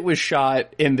way that it was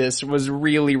shot in this was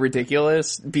really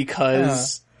ridiculous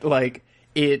because, like,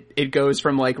 it goes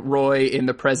from, like, Roy in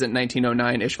the present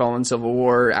 1909 Ishvalan Civil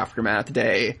War aftermath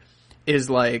day is,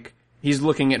 like, he's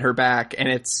looking at her back, and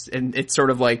it's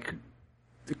sort of like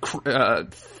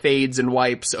fades and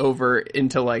wipes over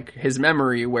into, like, his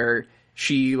memory where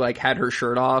she, like, had her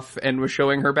shirt off and was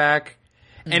showing her back,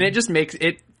 and it just makes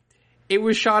it. It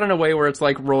was shot in a way where it's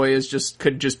like Roy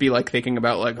could just be, like, thinking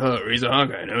about, like, oh, Riza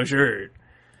Hawkeye, no shirt,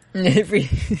 and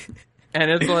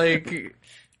it's like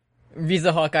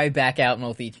Riza Hawkeye back out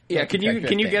multi. Yeah, can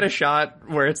you get a shot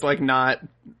where it's, like, not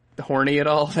horny at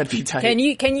all? That'd be tight.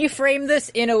 Can you frame this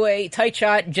in a way, tight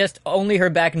shot, just only her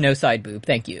back, no side boob?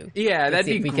 Thank you. Yeah, that'd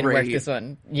be great. We can great. work this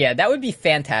one. Yeah, that would be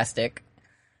fantastic.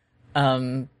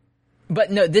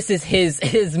 But no, this is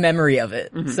his memory of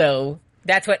it. Mm-hmm. So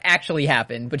that's what actually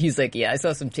happened. But he's like, yeah, I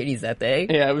saw some titties that day.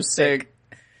 Yeah, it was sick.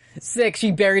 Sick.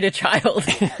 She buried a child.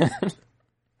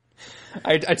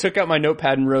 I took out my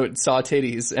notepad and wrote "saw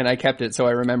titties" and I kept it so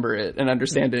I remember it and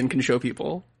understand it and can show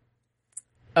people.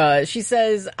 She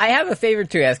says, "I have a favor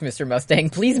to ask, Mr. Mustang.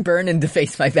 Please burn and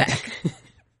deface my back."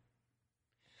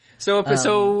 So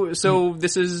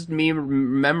this is me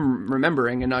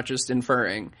remembering and not just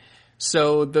inferring.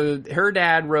 So her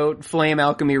dad wrote flame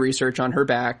alchemy research on her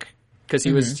back because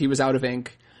he was out of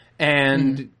ink,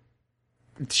 and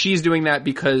she's doing that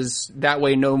because that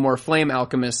way no more flame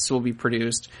alchemists will be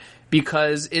produced.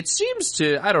 Because it seems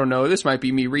to, I don't know, this might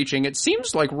be me reaching, it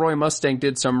seems like Roy Mustang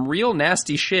did some real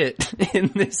nasty shit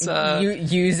in this,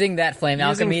 using that flame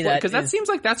alchemy. Because that seems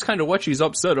like that's kind of what she's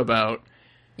upset about.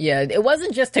 Yeah, it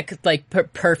wasn't just to, like,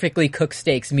 perfectly cook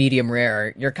steaks medium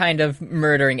rare. You're kind of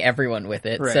murdering everyone with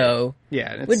it, right. So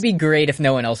yeah, it would be great if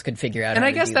no one else could figure out how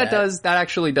to do that. And I guess that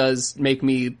actually does make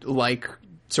me like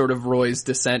sort of Roy's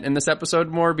descent in this episode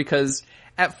more, because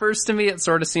at first to me it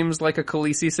sort of seems like a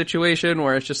Khaleesi situation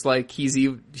where it's just like he's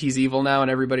evil now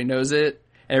and everybody knows it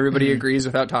and everybody agrees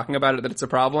without talking about it that it's a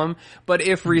problem. But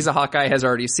if Riza Hawkeye has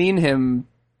already seen him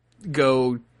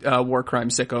go war crime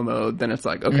sicko mode, then it's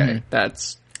like, okay,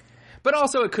 that's... But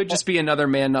also it could just be another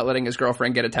man not letting his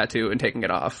girlfriend get a tattoo and taking it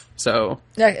off. So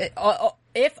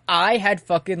if I had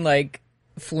fucking like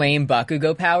flame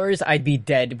Bakugo powers, I'd be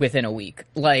dead within a week.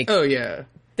 Like, oh yeah,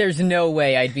 there's no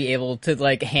way I'd be able to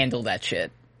like handle that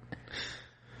shit.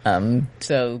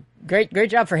 So great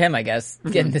job for him, I guess,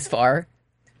 getting this far.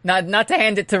 Not to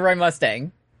hand it to Roy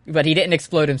Mustang, but he didn't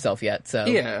explode himself yet. So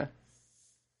yeah.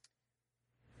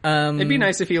 It'd be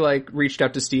nice if he like reached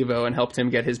out to Steve-O and helped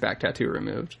him get his back tattoo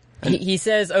removed. He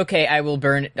says, "Okay, I will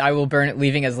burn it,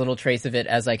 leaving as little trace of it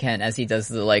as I can." As he does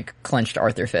the like clenched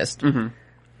Arthur fist.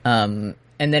 And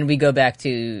then we go back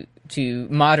to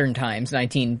modern times,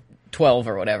 1912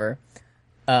 or whatever.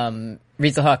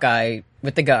 Riza Hawkeye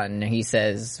with the gun. He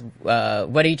says,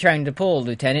 "What are you trying to pull,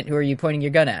 Lieutenant? Who are you pointing your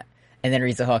gun at?" And then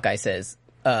Riza Hawkeye says,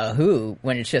 "Who?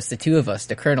 When it's just the two of us,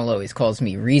 the Colonel always calls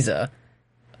me Riza."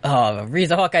 Oh,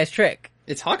 Riza Hawkeye's trick.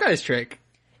 It's Hawkeye's trick.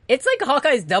 It's like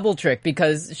Hawkeye's double trick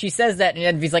because she says that and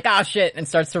Envy's like, "Ah, shit," and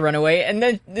starts to run away. And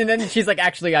then she's like,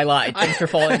 "Actually, I lied. Thanks for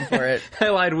falling for it." I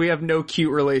lied. We have no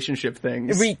cute relationship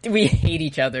things. We hate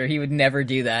each other. He would never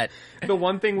do that. The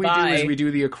one thing we do is we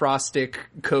do the acrostic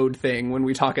code thing when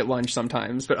we talk at lunch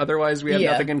sometimes, but otherwise we have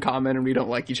nothing in common and we don't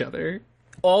like each other.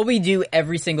 All we do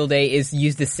every single day is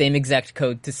use the same exact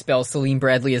code to spell Salim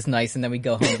Bradley as nice, and then we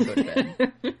go home and go to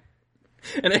bed.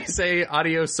 And I say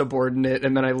adios subordinate,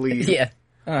 and then I leave. Yeah.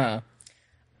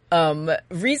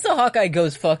 Riza Hawkeye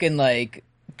goes fucking like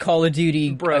Call of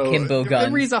Duty akimbo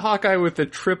gun. Riza Hawkeye with the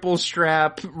triple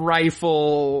strap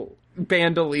rifle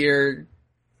bandolier.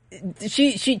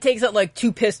 She takes out like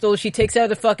 2 pistols. She takes out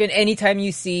the fucking anytime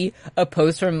you see a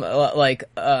post from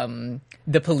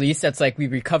the police that's like, "We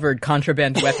recovered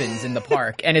contraband weapons in the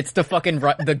park," and it's the fucking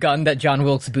the gun that John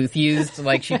Wilkes Booth used.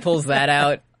 Like she pulls that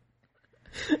out.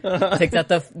 Takes out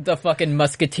the fucking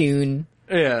musketoon.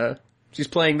 Yeah. She's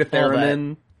playing the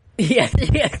theremin. Yeah.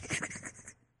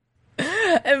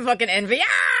 And fucking Envy.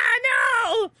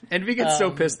 No! Envy gets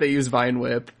so pissed they use Vine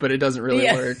Whip, but it doesn't really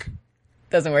work.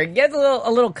 Doesn't work. Gets a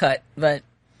little cut, but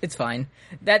it's fine.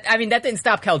 That didn't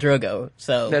stop Khal Drogo,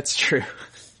 so. That's true.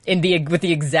 With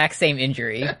the exact same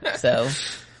injury, so.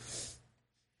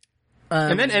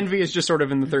 And then Envy is just sort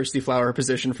of in the thirsty flower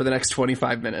position for the next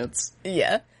 25 minutes.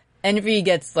 Yeah. Envy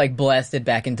gets, like, blasted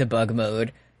back into bug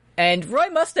mode. And Roy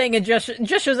Mustang just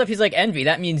shows up. He's like, "Envy,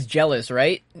 that means jealous,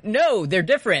 right?" No, they're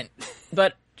different.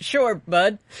 But sure,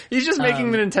 bud. He's just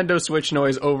making the Nintendo Switch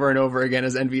noise over and over again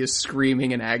as Envy is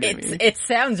screaming in agony. It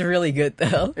sounds really good,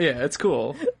 though. Yeah, it's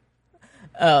cool.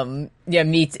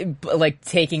 Me, like,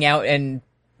 taking out and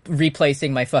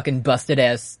replacing my fucking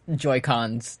busted-ass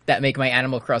Joy-Cons that make my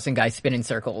Animal Crossing guy spin in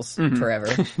circles forever.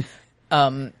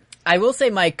 I will say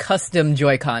my custom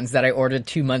Joy-Cons that I ordered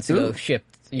 2 months ago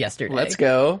shipped yesterday. Let's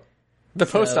go. The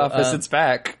post office, it's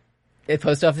back. The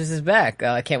post office is back.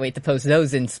 I can't wait to post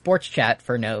those in sports chat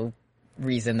for no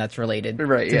reason that's related to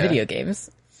video games.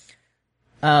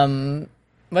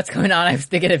 What's going on? I was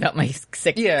thinking about my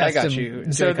sick custom I got you.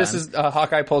 Joy-Cons. So this is,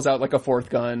 Hawkeye pulls out like a 4th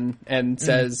gun and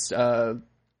says,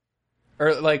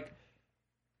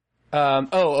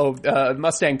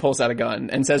 Mustang pulls out a gun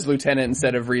and says Lieutenant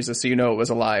instead of Riza, so you know it was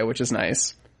a lie, which is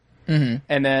nice. And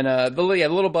then the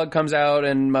little bug comes out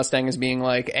and Mustang is being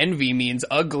like, "Envy means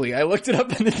ugly. I looked it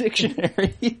up in the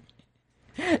dictionary."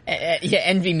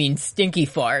 Envy means stinky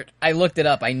fart. I looked it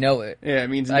up. I know it. Yeah, it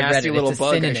means nasty little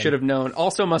bug. Synonym. I should have known.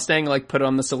 Also, Mustang like put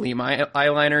on the Salim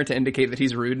eyeliner to indicate that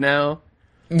he's rude now.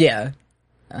 Yeah.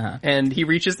 And he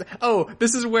reaches... Oh,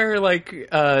 this is where like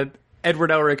Edward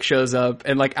Elric shows up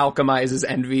and like alchemizes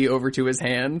Envy over to his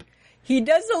hand. He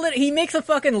does he makes a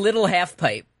fucking little half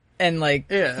pipe. And, like,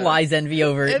 flies Envy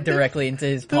over and directly into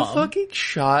his palm. The fucking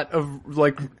shot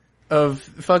of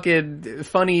fucking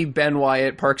funny Ben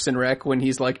Wyatt Parks and Rec when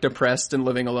he's, like, depressed and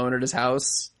living alone at his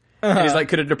house. And he's like,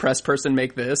 "Could a depressed person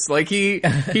make this?" Like, he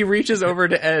reaches over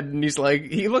to Ed and he's like,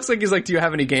 he looks like he's like, "Do you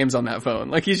have any games on that phone?"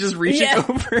 Like, he's just reaching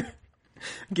over.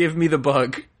 "Give me the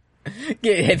bug."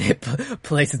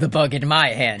 Places the bug in my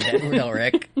hand, Edward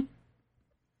Elric.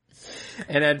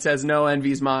 And Ed says, "No,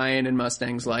 Envy's mine," and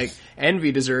Mustang's like,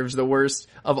 "Envy deserves the worst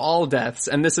of all deaths."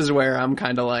 And this is where I'm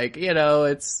kind of like,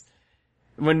 it's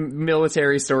when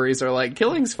military stories are like,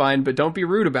 killing's fine, but don't be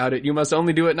rude about it. You must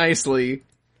only do it nicely.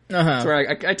 That's where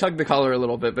I tug the collar a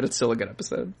little bit, but it's still a good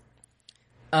episode.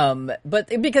 But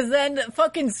because then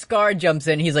fucking Scar jumps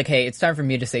in, he's like, "Hey, it's time for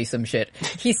me to say some shit."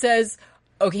 He says,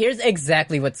 Okay, here's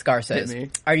exactly what Scar says.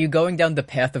 Are you going down the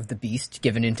path of the beast,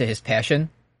 given into his passion?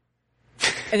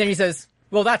 And then he says,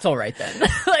 well, that's all right then.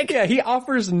 Like, yeah, he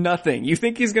offers nothing. You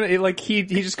think he's gonna, like, he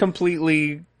just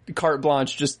completely carte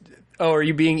blanche, just, oh, are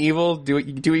you being evil? Do what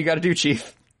you gotta do,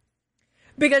 Chief.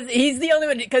 Because he's the only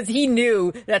one, because he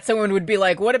knew that someone would be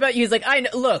like, what about you? He's like,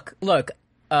 look,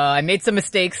 I made some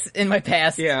mistakes in my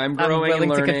past. Yeah, I'm growing and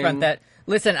learning. To confront that.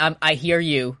 Listen, I hear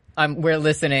you. We're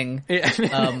listening.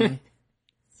 Yeah.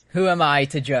 Who am I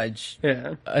to judge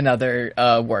another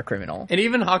war criminal? And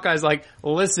even Hawkeye's like,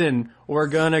 listen, we're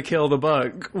gonna kill the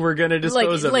bug. We're gonna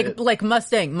dispose of it. Like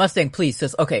Mustang, please,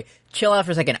 says, okay, chill out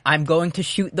for a second. I'm going to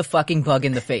shoot the fucking bug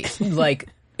in the face. Like,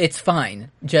 it's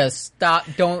fine. Just stop.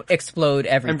 Don't explode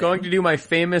everything. I'm going to do my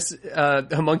famous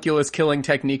homunculus killing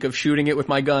technique of shooting it with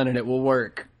my gun, and it will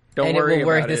work. Don't worry about it. And it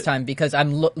will work this time because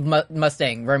I'm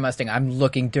Mustang. I'm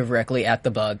looking directly at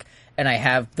the bug, and I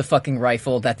have the fucking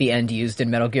rifle that the End used in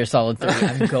Metal Gear Solid 3.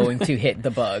 I'm going to hit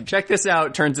the bug. Check this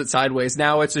out. Turns it sideways.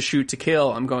 Now it's a shoot to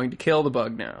kill. I'm going to kill the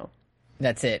bug now.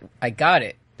 That's it. I got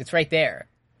it. It's right there.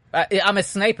 I'm a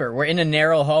sniper. We're in a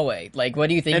narrow hallway. Like, what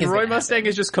do you think? And Roy Mustang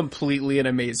is just completely in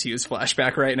a Maze Hughes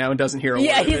flashback right now and doesn't hear a word of it.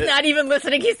 Yeah, he's not even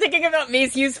listening. He's thinking about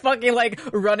Maze Hughes fucking, like,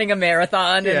 running a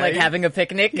marathon and, like, having a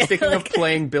picnic. He's thinking of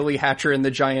playing Billy Hatcher and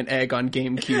the Giant Egg on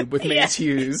GameCube with Maze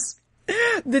Hughes.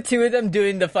 The two of them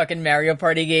doing the fucking Mario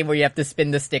Party game where you have to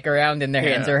spin the stick around and their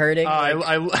hands are hurting.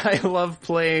 I love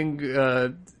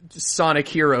playing Sonic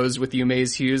Heroes with you,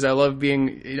 Maze Hughes. I love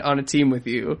being on a team with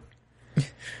you.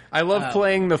 I love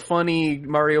playing the funny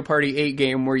Mario Party 8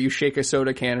 game where you shake a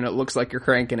soda can and it looks like you're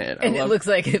cranking it. It looks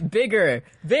like bigger.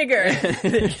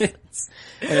 And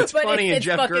it's funny and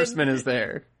Jeff Gerstmann is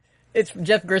there.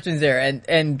 Jeff Gerstmann's there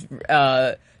and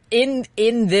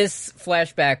in this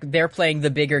flashback they're playing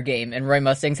the bigger game and Roy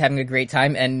Mustang's having a great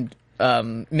time and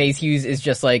Maze Hughes is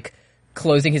just like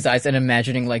closing his eyes and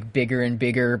imagining like bigger and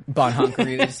bigger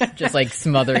Bonhonkaroos just like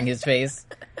smothering his face.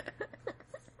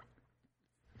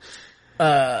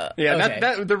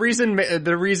 The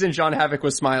reason John Havoc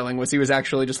was smiling was he was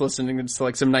actually just listening to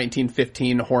like some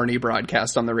 1915 horny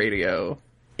broadcast on the radio.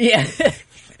 Yeah.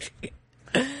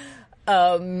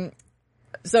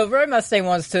 So Roy Mustang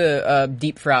wants to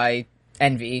deep fry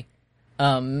Envy.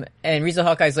 And Riza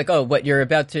Hawkeye's like, oh, what you're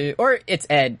about to, or it's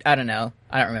Ed, I don't know.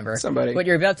 I don't remember. Somebody. What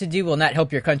you're about to do will not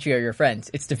help your country or your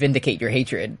friends. It's to vindicate your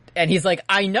hatred. And he's like,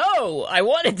 I know! I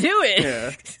want to do it!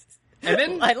 Yeah. And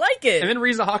then I like it. And then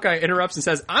Riza Hawkeye interrupts and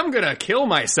says, I'm gonna kill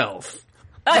myself.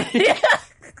 Yeah.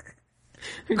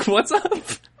 What's up?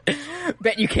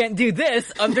 Bet you can't do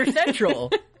this under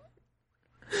Central.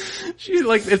 She's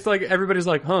like, it's like, everybody's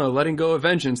like, letting go of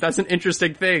vengeance. That's an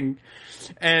interesting thing.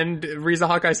 And Riza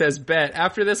Hawkeye says, bet,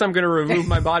 after this I'm gonna remove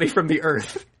my body from the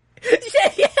earth.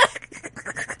 Yeah.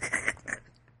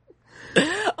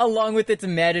 Along with its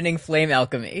maddening flame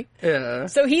alchemy. Yeah.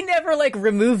 So he never, like,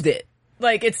 removed it.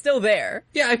 Like, it's still there.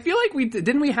 Yeah, I feel like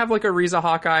didn't we have like a Riza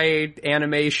Hawkeye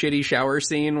anime shitty shower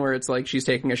scene where it's like she's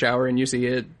taking a shower and you see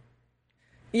it?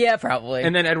 Yeah, probably.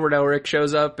 And then Edward Elric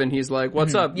shows up and he's like,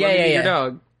 what's up? Let me meet your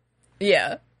dog.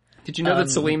 Yeah. Did you know that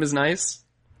Salim is nice?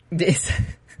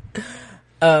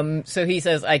 So he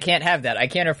says, I can't have that. I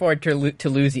can't afford to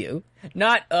lose you.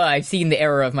 Not, I've seen the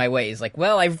error of my ways. Like,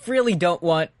 well, I really don't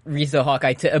want Riza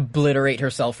Hawkeye to obliterate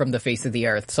herself from the face of the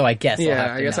earth, so I guess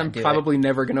I'm probably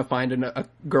never gonna find a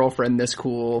girlfriend this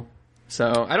cool.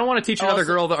 So, I don't want to teach another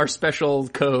girl our special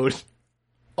code.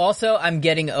 Also, I'm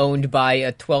getting owned by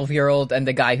a 12-year-old and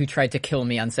the guy who tried to kill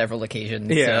me on several occasions,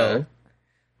 yeah.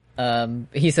 So...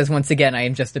 he says, once again, I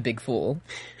am just a big fool.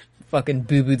 Fucking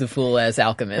Boo-Boo the Fool-ass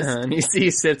alchemist. And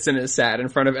he sits in his sad in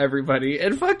front of everybody,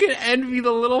 and fucking Envy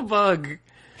the little bug.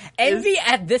 Envy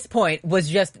at this point was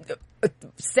just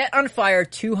set on fire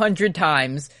 200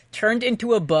 times, turned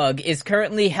into a bug, is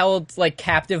currently held, like,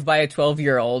 captive by a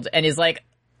 12-year-old, and is like,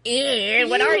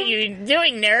 what are you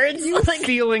doing, nerds? You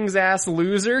feelings-ass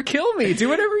loser, kill me, do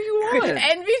whatever you want.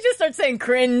 Envy just starts saying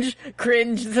cringe,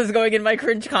 this is going in my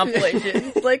cringe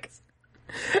compilation. Like...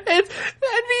 And Envy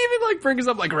even, like, brings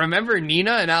up, like, remember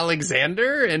Nina and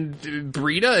Alexander and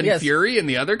Brita and Fury and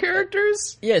the other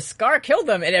characters? Yeah, Scar killed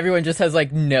them, and everyone just has,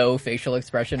 like, no facial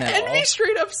expression at all. Envy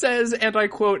straight up says, and I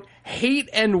quote, hate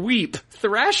and weep,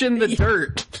 thrash in the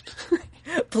dirt.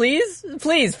 Please,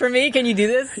 for me, can you do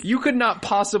this? You could not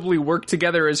possibly work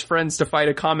together as friends to fight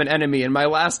a common enemy, and my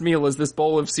last meal is this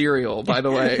bowl of cereal, by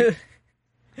the way.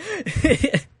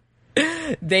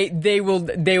 They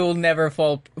will never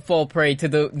fall prey to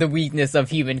the weakness of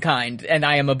humankind, and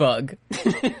I am a bug.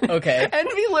 Okay.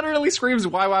 Envy literally screams,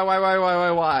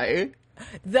 why?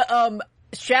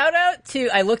 Shout out to,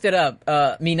 I looked it up,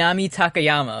 Minami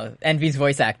Takayama, Envy's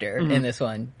voice actor in this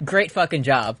one. Great fucking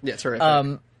job. Yeah,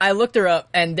 terrific. I looked her up,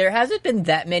 and there hasn't been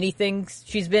that many things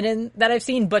she's been in that I've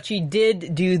seen, but she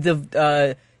did do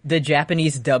the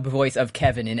Japanese dub voice of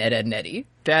Kevin in Ed, Edd n Eddy.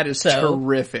 That is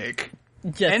terrific.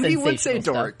 Envy would say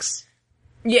stuff. dorks.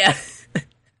 Yeah.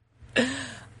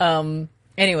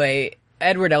 Anyway,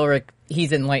 Edward Elric,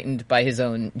 he's enlightened by his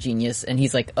own genius, and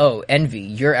he's like, oh, Envy,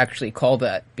 you're actually called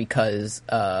that because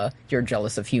you're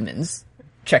jealous of humans.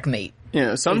 Checkmate.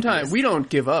 Yeah, sometimes we don't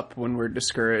give up when we're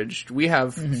discouraged. We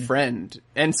have friend,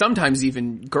 and sometimes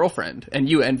even girlfriend, and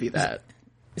you envy that.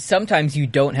 Sometimes you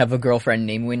don't have a girlfriend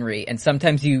named Winry, and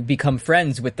sometimes you become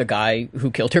friends with the guy who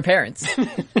killed her parents.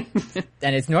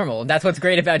 And it's normal. That's what's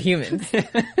great about humans.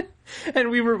 And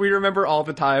we remember all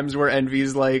the times where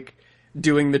Envy's like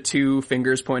doing the two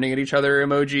fingers pointing at each other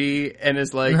emoji, and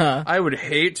is like, I would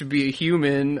hate to be a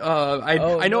human.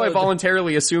 I know I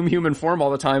voluntarily assume human form all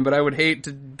the time, but I would hate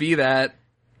to be that.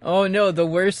 Oh no, the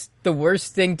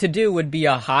worst thing to do would be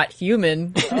a hot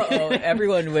human. Uh-oh,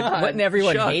 everyone would, wouldn't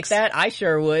everyone hate that? I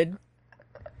sure would.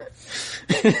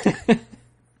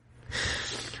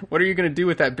 What are you gonna do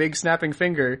with that big snapping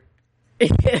finger?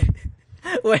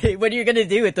 What are you gonna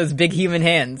do with those big human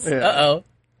hands? Yeah. Uh-oh.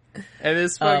 And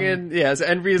this fucking, so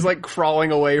Envy is like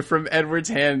crawling away from Edward's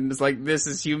hand. It's like, this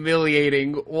is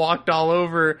humiliating. Walked all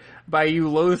over by you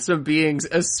loathsome beings,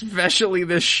 especially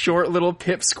this short little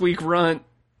pipsqueak runt.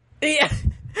 Yeah.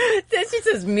 This just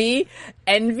says me,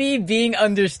 Envy, being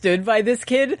understood by this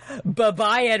kid.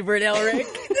 Bye-bye, Edward Elric.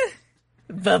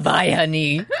 Bye-bye,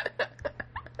 honey.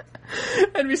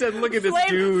 Envy said, look at this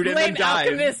dude, and then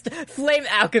died. Flame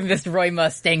Alchemist Roy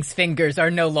Mustang's fingers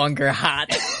are no longer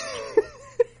hot.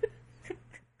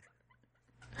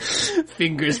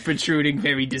 Fingers protruding,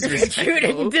 very disrespectful.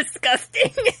 Protruding,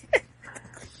 disgusting.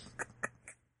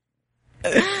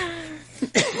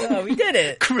 Oh, we did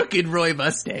it. Crooked Roy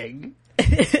Mustang.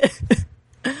 Anyway,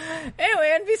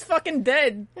 Envy's fucking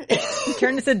dead. He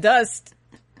turned into dust.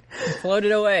 He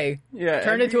floated away. Yeah.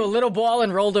 Turned into a little ball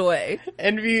and rolled away.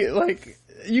 Envy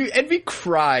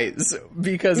cries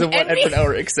because of what Edward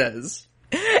Elric says.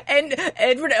 And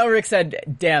Edward Elric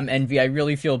said, damn, Envy, I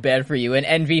really feel bad for you. And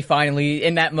Envy finally,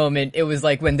 in that moment, it was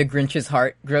like when the Grinch's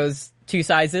heart grows 2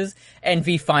 sizes.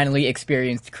 Envy finally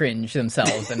experienced cringe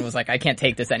themselves and was like, I can't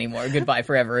take this anymore. Goodbye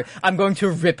forever. I'm going to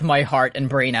rip my heart and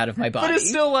brain out of my body. But it's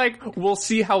still like, we'll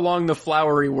see how long the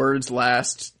flowery words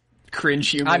last. Cringe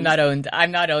human. I'm not owned.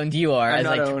 You are. I'm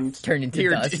not owned. Turn into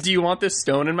Here, dust. Do you want this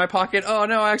stone in my pocket? Oh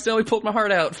no, I accidentally pulled my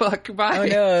heart out. Fuck, bye.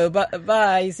 Oh no,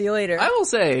 bye. See you later. I will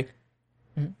say,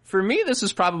 for me, this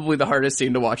was probably the hardest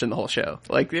scene to watch in the whole show.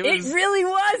 Like it really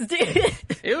was, dude.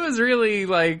 It was really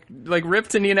like Rip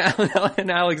to Nina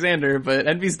and Alexander, but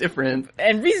Envy's different.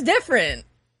 Envy's different.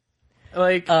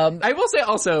 Like, I will say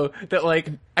also that like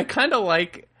I kind of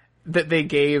like that they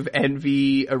gave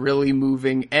Envy a really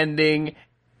moving ending,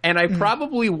 and I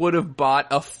probably would have bought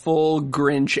a full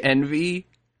Grinch Envy.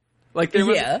 Like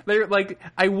I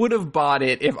would have bought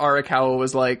it if Arakawa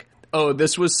was like, oh,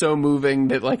 this was so moving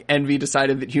that, like, Envy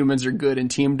decided that humans are good and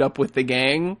teamed up with the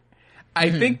gang. I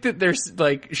think that there's,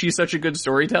 like, she's such a good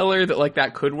storyteller that, like,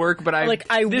 that could work, but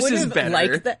this is better.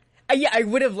 Liked that. Yeah, I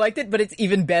would have liked it, but it's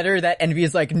even better that Envy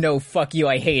is like, no, fuck you,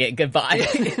 I hate it, goodbye.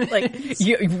 Like,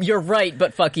 you're right,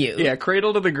 but fuck you. Yeah,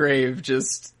 cradle to the grave,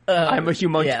 just, I'm a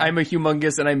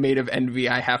humongous and I'm made of envy,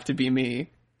 I have to be me.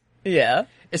 Yeah.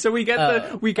 So we get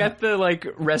the like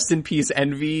rest in peace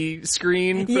Envy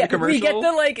screen for the commercial. We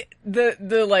get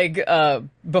the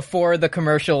before the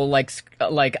commercial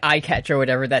like eye catch or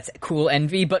whatever that's cool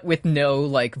Envy, but with no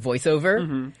like voiceover.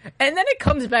 Mm-hmm. And then it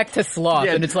comes back to Sloth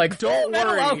and it's like don't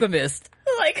Metal worry. Alchemist.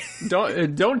 Like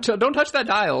don't touch that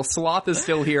dial. Sloth is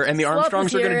still here and the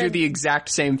Armstrongs are going to do the exact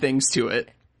same things to it.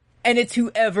 And it's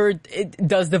whoever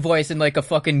does the voice in, like, a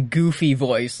fucking goofy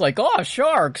voice. Like, oh,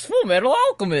 sharks, Full Metal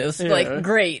Alchemist. Yeah. Like,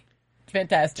 great.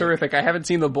 Fantastic. Terrific. I haven't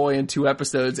seen The Boy in 2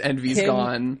 episodes. Envy's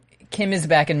gone. Kim is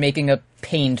back and making a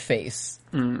pained face.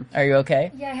 Are you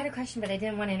okay? Yeah, I had a question, but I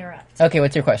didn't want to interrupt. Okay,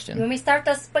 what's your question? You want me to start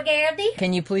the spaghetti?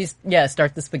 Can you please... Yeah,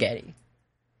 start the spaghetti.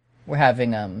 We're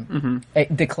having,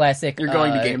 the classic... You're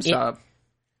going to GameStop.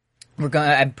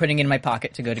 I'm putting it in my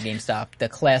pocket to go to GameStop. The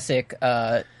classic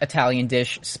Italian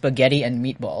dish, spaghetti and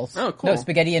meatballs. Oh, cool. No,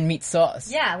 spaghetti and meat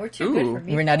sauce. Yeah, we're too good for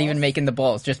meatballs. We're not even making the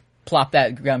balls. Just plop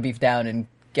that ground beef down and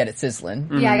get it sizzling.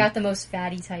 Mm-hmm. Yeah, I got the most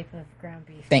fatty type of ground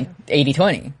beef.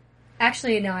 80-20.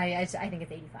 Actually, no, I think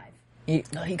it's 85. You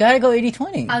gotta go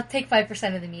 80-20. I'll take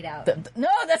 5% of the meat out. No,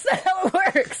 that's not how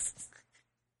it works.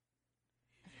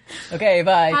 Okay,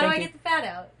 bye. How do I get the fat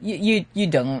out? You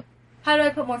don't. How do I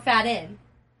put more fat in?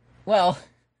 Well,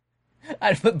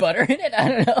 I'd put butter in it? I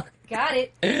don't know. Got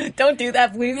it. Don't do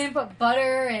that, please. We're gonna put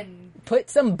butter and Put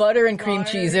some butter and cream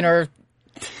Water. cheese in our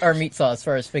meat sauce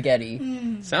for our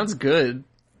spaghetti. Sounds good.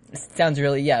 Sounds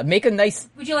really, yeah. Make a nice,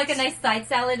 would you like a nice side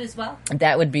salad as well?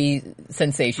 that would be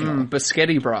sensational.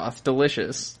 Biscotti broth,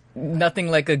 delicious. Nothing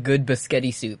like a good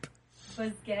biscotti soup.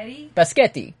 Spaghetti?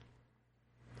 Biscotti.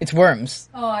 It's worms.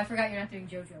 Oh, I forgot you're not doing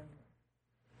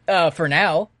JoJo. For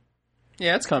now.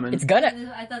 Yeah, it's coming. It's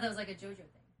gonna, I thought that was like a JoJo thing.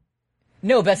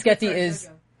 no, biscotti Sorry, is,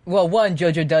 JoJo. well, one,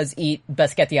 JoJo does eat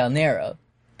biscotti al nero,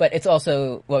 but it's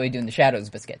also what we do in the shadows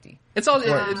biscotti. It's all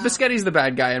Biscotti's the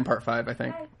bad guy in part 5, I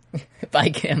think. By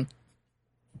Kim.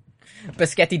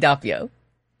 Biscotti doppio.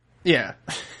 Yeah.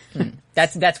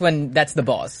 That's the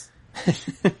boss.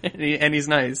 and he's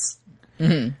nice.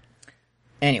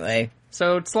 Anyway.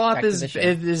 So Sloth Back to is the show.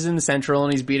 in the central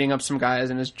and he's beating up some guys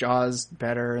and his jaw's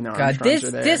better and the God, Armstrongs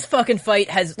are there. this fucking fight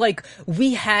has, like,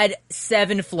 we had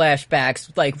 7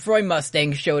 flashbacks. Like, Roy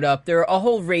Mustang showed up. A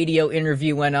whole radio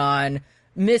interview went on.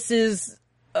 Mrs.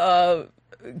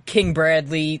 King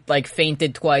Bradley, like,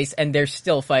 fainted twice, and they're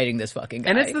still fighting this fucking guy.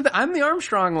 And it's I'm the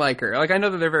Armstrong liker. Like, I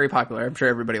know that they're very popular. I'm sure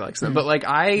everybody likes them. But, like,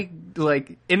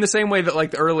 in the same way that,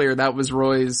 like, earlier that was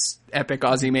Roy's epic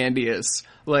Ozymandias.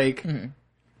 Like,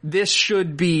 this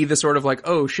should be the sort of, like,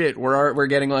 oh shit, we're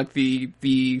getting, like,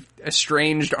 the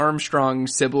estranged Armstrong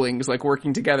siblings, like,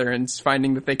 working together and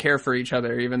finding that they care for each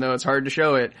other, even though it's hard to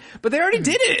show it. But they already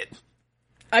did it!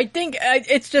 I think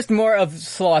it's just more of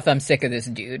Sloth, I'm sick of this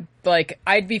dude. Like,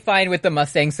 I'd be fine with the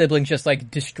Mustang siblings just, like,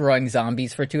 destroying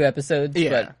zombies for 2 episodes,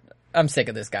 but I'm sick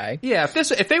of this guy. Yeah,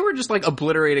 if they were just, like,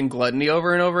 obliterating gluttony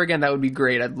over and over again, that would be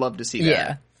great. I'd love to see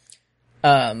that.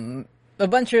 Yeah. A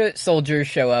bunch of soldiers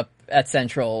show up at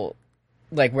Central,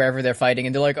 like, wherever they're fighting,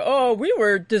 and they're like, oh, we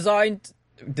were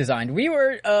we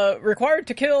were, required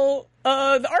to kill,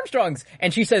 the Armstrongs.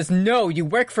 And she says, no, you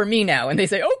work for me now. And they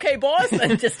say, okay, boss,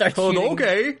 and just start shooting.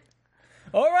 Okay.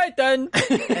 Alright then.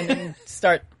 And then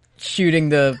start shooting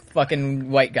the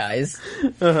fucking white guys.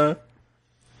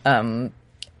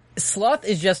 Sloth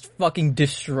is just fucking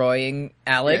destroying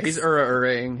Alex. Yeah, he's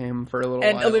ura-uraing him for a little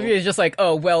and while. Olivia is just like,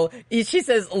 oh, well, she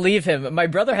says, leave him. My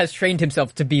brother has trained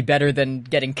himself to be better than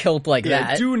getting killed like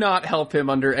that. Do not help him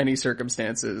under any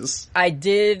circumstances. I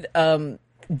did a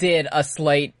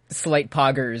slight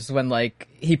poggers when, like,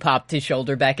 he popped his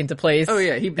shoulder back into place. Oh,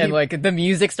 yeah. And, like, the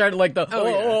music started, like,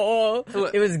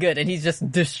 It was good, and he's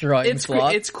just destroying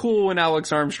Sloth. It's cool when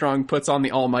Alex Armstrong puts on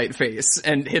the All Might face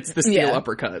and hits the steel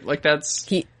uppercut. Like, that's...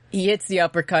 He hits the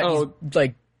uppercut, he's,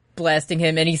 like, blasting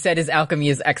him, and he said his alchemy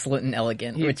is excellent and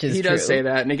elegant, which is true. He does say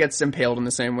that, and he gets impaled in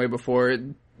the same way before.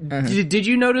 Did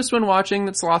you notice when watching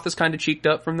that Sloth is kind of cheeked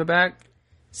up from the back?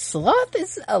 Sloth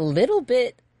is a little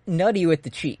bit nutty with the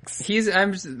cheeks.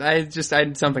 I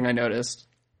had something I noticed.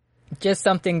 Just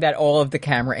something that all of the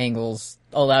camera angles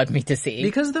allowed me to see.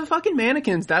 Because the fucking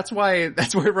mannequins, that's why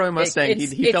Roy Mustang,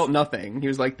 he felt nothing. He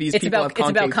was like, these people have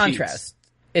concave It's about contrast. cheeks.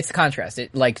 It's contrast.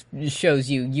 It, like, shows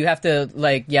you have to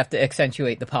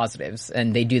accentuate the positives,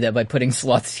 and they do that by putting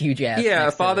Sloth's huge ass. Yeah,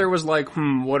 Father was like,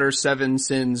 what are 7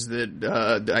 sins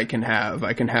that, I can have?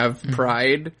 I can have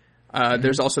pride.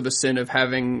 There's also the sin of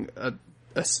having a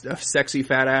sexy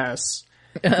fat ass.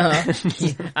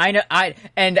 I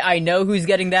know who's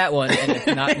getting that one, and it's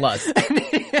not Lust.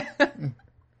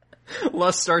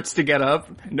 Lust starts to get up.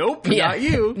 Nope, not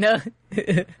you. No.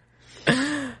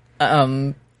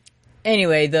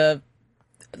 Anyway,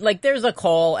 there's a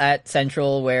call at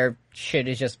Central where shit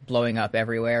is just blowing up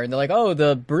everywhere, and they're like, oh,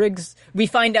 the Briggs... We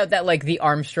find out that, like, the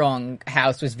Armstrong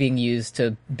house was being used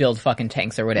to build fucking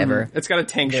tanks or whatever. It's got a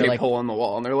tank-shaped hole in the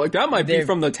wall, and they're like, that might be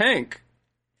from the tank.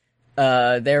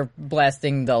 They're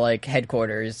blasting the, like,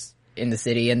 headquarters in the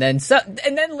city, and then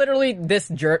literally this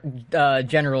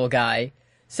general guy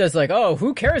says, like, oh,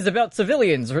 who cares about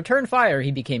civilians? Return fire.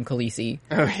 He became Khaleesi.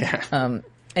 Oh, yeah.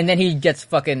 And then he gets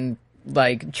fucking,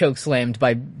 like, choke slammed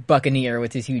by Buccaneer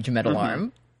with his huge metal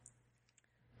arm.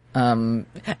 And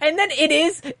then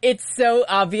it's so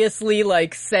obviously,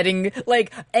 like, setting,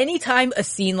 like, anytime a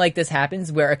scene like this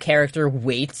happens where a character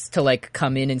waits to, like,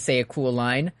 come in and say a cool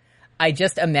line, I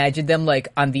just imagine them, like,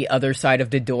 on the other side of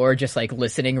the door, just, like,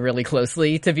 listening really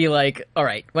closely to be like,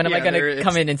 alright, when am I gonna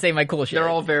come in and say my cool shit? They're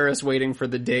all Varys waiting for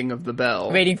the ding of the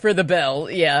bell. Waiting for the bell,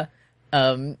 yeah.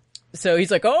 So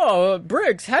he's like, oh,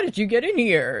 Briggs, how did you get in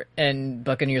here? And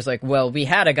Buccaneer's like, well, we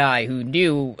had a guy who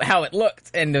knew how it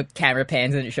looked. And the camera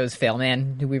pans and it shows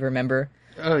Failman, who we remember.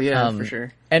 Oh, yeah, for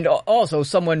sure. And also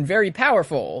someone very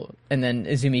powerful. And then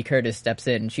Izumi Curtis steps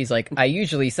in. She's like, I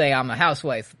usually say I'm a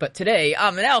housewife, but today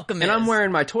I'm an alchemist. And I'm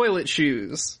wearing my toilet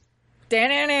shoes.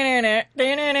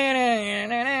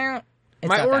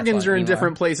 My organs are in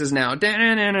different places now. Check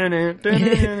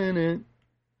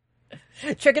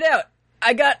it out.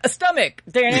 I got a stomach.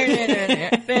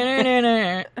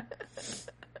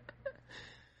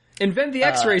 Invent the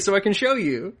X-ray so I can show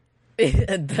you.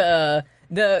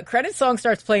 The credit song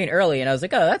starts playing early, and I was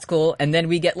like, oh, that's cool. And then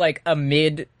we get like a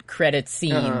mid-credit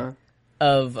scene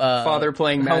of Father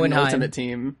playing Madden Hohenheim. Ultimate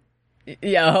Team.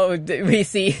 Yeah, we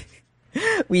see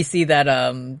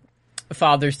that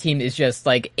Father's team is just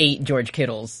like 8 George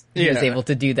Kittles. He was able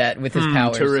to do that with his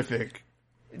powers. Terrific.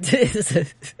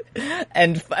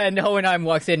 and Hohenheim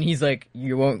walks in and he's like,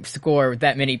 you won't score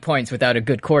that many points without a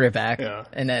good quarterback. Yeah.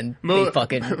 And then they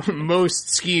fucking... Most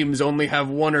schemes only have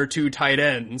 1 or 2 tight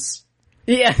ends.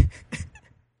 Yeah.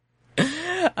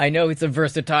 I know it's a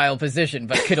versatile position,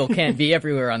 but Kittle can't be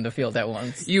everywhere on the field at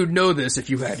once. You'd know this if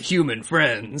you had human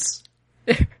friends.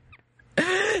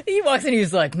 He walks in,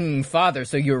 he's like, Father,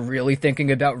 so you're really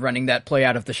thinking about running that play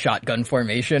out of the shotgun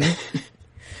formation?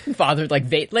 Father, like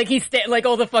he's like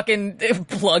all the fucking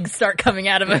plugs start coming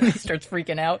out of him. He starts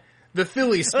freaking out. The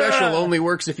Philly special only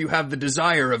works if you have the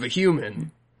desire of a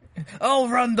human. I'll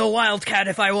run the Wildcat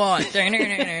if I want.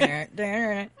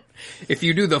 If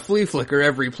you do the flea flicker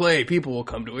every play, people will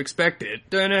come to expect it.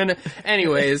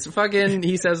 Anyways, fucking,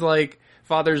 he says like,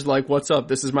 Father's like, what's up?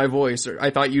 This is my voice. Or I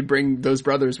thought you'd bring those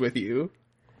brothers with you.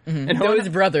 And those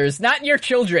brothers, not your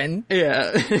children.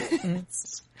 Yeah.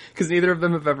 Because neither of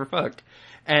them have ever fucked.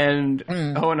 And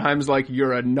Hohenheim's like,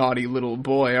 you're a naughty little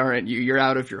boy, aren't you? You're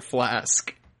out of your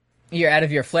flask. You're out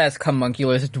of your flask,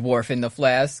 homunculus dwarf in the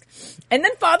flask. And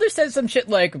then Father says some shit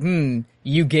like,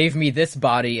 you gave me this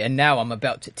body, and now I'm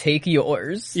about to take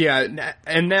yours. Yeah,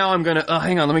 and now I'm gonna,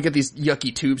 hang on, let me get these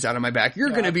yucky tubes out of my back. You're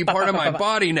gonna be part of my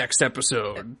body next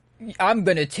episode. I'm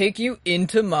gonna take you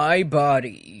into my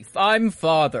body. I'm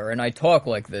Father, and I talk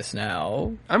like this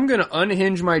now. I'm gonna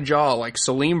unhinge my jaw like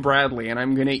Salim Bradley, and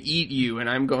I'm gonna eat you, and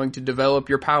I'm going to develop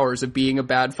your powers of being a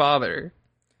bad father.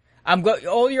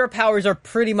 All your powers are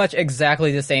pretty much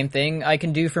exactly the same thing I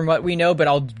can do from what we know, but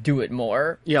I'll do it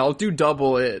more. Yeah, I'll do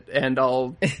double it, and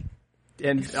I'll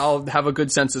have a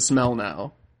good sense of smell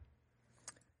now.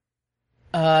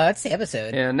 That's the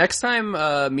episode. Yeah, next time,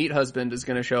 Meat Husband is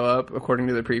gonna show up, according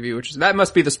to the preview, that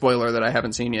must be the spoiler that I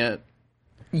haven't seen yet.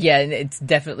 Yeah, and it's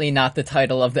definitely not the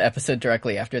title of the episode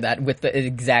directly after that, with the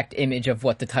exact image of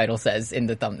what the title says in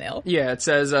the thumbnail. Yeah, it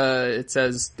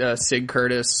says Sig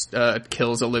Curtis,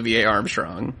 kills Olivier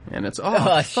Armstrong, and it's,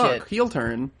 fuck, shit. Heel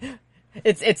turn.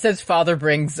 It says Father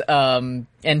brings,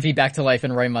 Envy back to life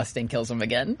and Roy Mustang kills him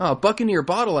again. Oh, Buccaneer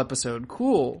Bottle episode,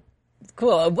 cool.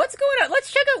 Cool. What's going on? Let's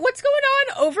check out what's going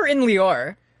on over in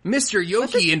Lior. Mr.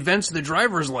 Yoki invents the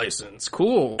driver's license.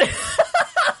 Cool.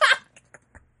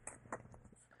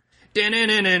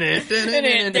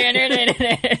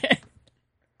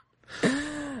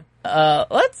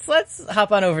 Let's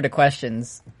hop on over to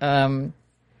questions.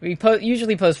 We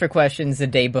usually post for questions the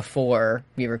day before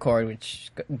we record,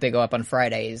 which they go up on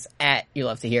Fridays at You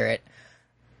Love to Hear It.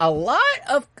 A lot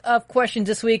of questions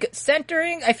this week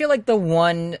centering, I feel like the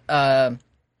one,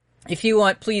 if you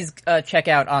want, please check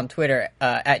out on Twitter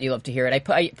at You Love to Hear It.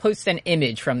 I post an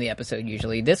image from the episode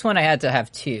usually. This one I had to have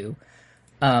 2.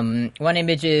 One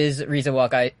image is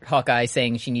Riza Hawkeye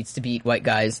saying she needs to beat white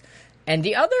guys. And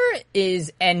the other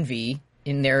is Envy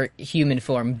in their human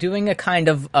form doing a kind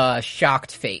of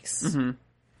shocked face. Mm-hmm.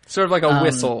 Sort of like a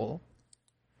whistle.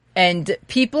 And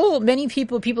many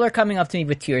people are coming up to me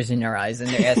with tears in their eyes and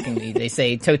they're asking me, they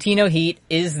say, Totino Heat,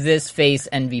 is this face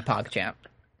Envy PogChamp?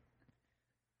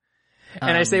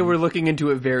 And I say we're looking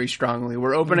into it very strongly.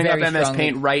 We're opening up MS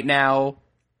Paint right now.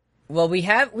 Well, we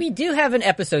do have an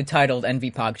episode titled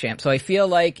Envy PogChamp, so I feel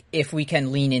like if we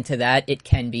can lean into that, it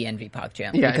can be Envy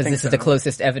PogChamp. Yeah, because this is the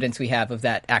closest evidence we have of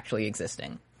that actually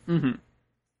existing. Mm-hmm.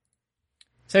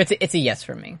 So it's a yes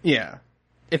from me. Yeah.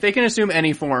 If they can assume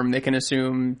any form, they can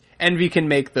assume Envy can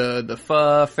make the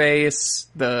pho face,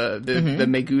 the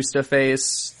Me Gusta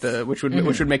face, which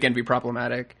would make Envy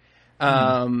problematic.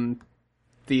 Are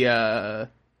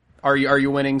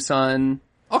you winning, son?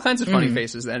 All kinds of funny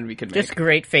faces that Envy can make. Just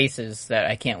great faces that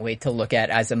I can't wait to look at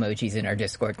as emojis in our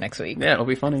Discord next week. Yeah, it'll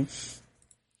be funny.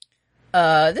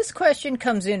 This question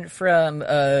comes in from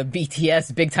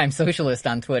BTS, Big Time Socialist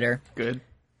on Twitter. Good.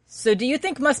 So do you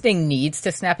think Mustang needs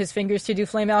to snap his fingers to do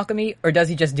flame alchemy, or does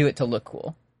he just do it to look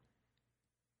cool?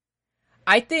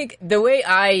 I think the way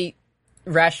I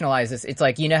rationalize this, it's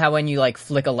like, you know how when you like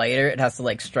flick a lighter, it has to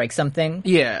like strike something?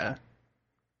 Yeah.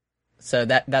 So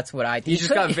that's what I think. He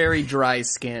just got very dry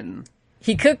skin.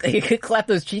 He could clap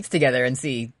those cheeks together and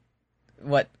see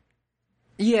what.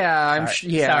 Yeah, I'm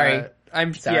sorry.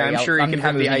 I'm sure he can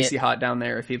have the icy hot down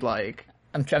there if he'd like.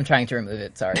 I'm trying to remove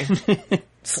it. Sorry.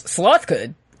 Sloth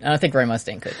could. I don't think Roy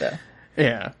Mustang could though.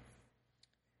 Yeah.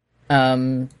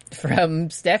 From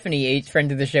Stephanie,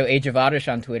 friend of the show, Age of Oddish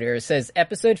on Twitter, says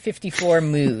episode 54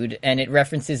 mood, and it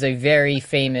references a very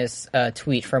famous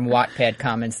tweet from Wattpad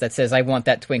comments that says, "I want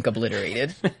that twink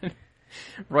obliterated."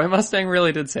 Roy Mustang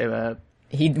really did say that.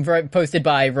 He posted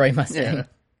by Roy Mustang.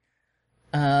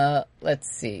 Yeah. Let's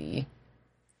see.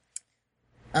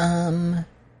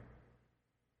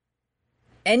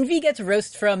 Envy gets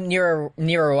roast from Nero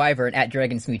Wyvern at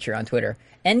Dragon Smoocher on Twitter.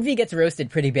 Envy gets roasted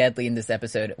pretty badly in this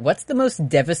episode. What's the most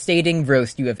devastating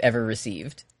roast you have ever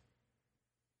received?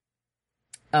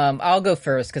 I'll go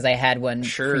first because I had one.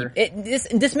 Sure.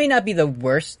 This may not be the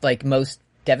worst, like most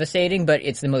devastating, but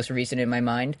it's the most recent in my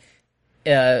mind.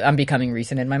 I'm becoming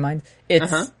recent in my mind.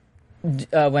 It's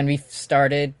when we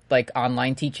started like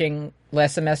online teaching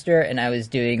last semester, and I was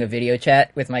doing a video chat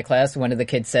with my class. One of the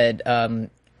kids said,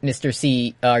 "Mr.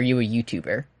 C, are you a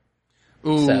YouTuber?"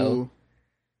 Ooh. So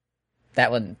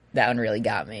that one really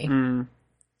got me. Mm.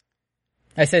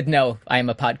 I said, "No, I am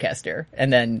a podcaster,"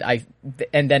 and then I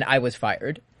was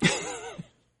fired.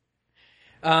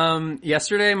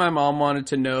 Yesterday my mom wanted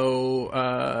to know,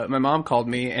 my mom called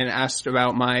me and asked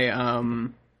about my,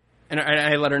 and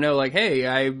I let her know, like, hey,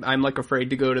 I'm like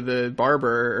afraid to go to the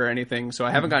barber or anything, so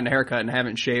I haven't gotten a haircut and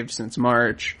haven't shaved since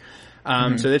March.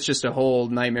 So it's just a whole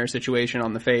nightmare situation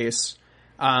on the face.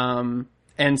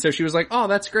 And so she was like, "Oh,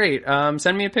 that's great.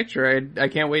 Send me a picture. I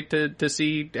can't wait to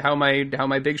see how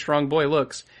my big strong boy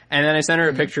looks." And then I sent her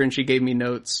a picture and she gave me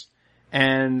notes.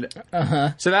 And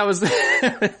so that was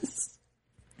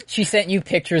She sent you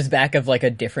pictures back of like a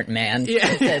different man.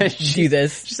 Yeah. Said, do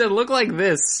this. She said, "Look like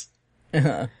this."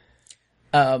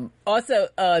 Also,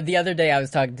 the other day I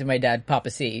was talking to my dad,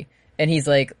 Papa C, and he's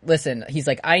like, "Listen," he's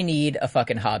like, "I need a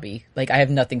fucking hobby. Like, I have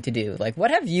nothing to do. Like,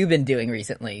 what have you been doing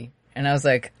recently?" And I was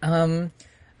like,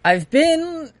 I've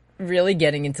been really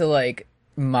getting into like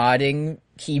modding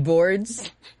keyboards.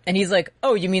 And he's like,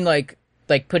 "Oh, you mean like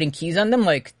putting keys on them,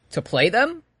 like to play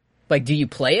them? Like, do you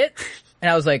play it?"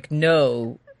 And I was like,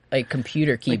 "No, like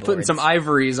computer keyboards." Like putting some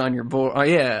ivories on your board. Oh,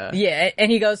 yeah. Yeah. And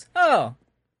he goes, "Oh,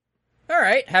 all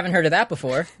right. Haven't heard of that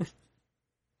before."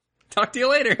 Talk to you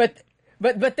later.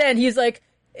 But then he's like,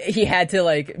 he had to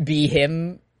like be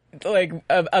him like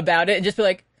about it and just be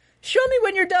like, "Show me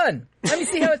when you're done. Let me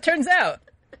see how it turns out."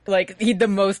 Like, the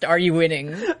most are you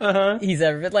winning he's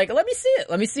ever been. Like, "Let me see it.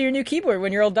 Let me see your new keyboard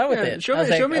when you're all done with it." Show me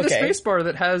the spacebar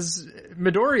that has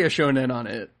Midoriya shonen on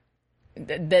it.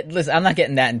 Listen, I'm not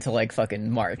getting that until like fucking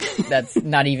March. That's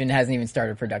hasn't even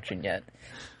started production yet.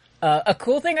 A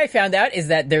cool thing I found out is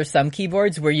that there's some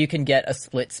keyboards where you can get a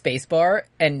split spacebar,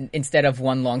 and instead of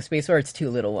one long spacebar, it's two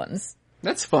little ones.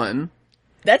 That's fun.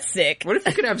 That's sick. What if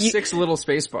you could have 6 little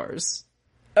spacebars?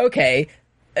 Okay,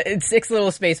 6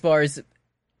 little space-bars,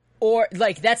 or,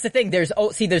 like, that's the thing, there's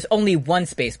only one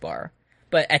space bar,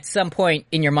 but at some point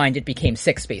in your mind it became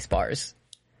 6 space bars.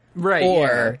 Right, or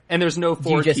yeah. And there's no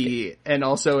 4 key, and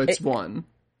also it's 1.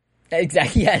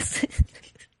 Exactly, yes.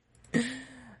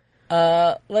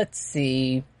 Let's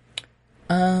see.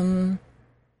 Stephen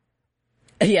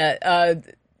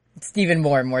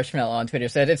Moore, Marshmallow on Twitter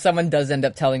said, "If someone does end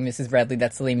up telling Mrs. Bradley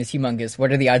that Salim is humongous,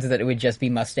 what are the odds that it would just be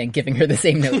Mustang giving her the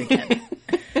same note again?"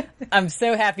 I'm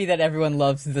so happy that everyone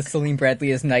loves the Salim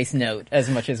Bradley is nice note as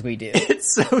much as we do.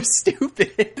 It's so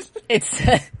stupid.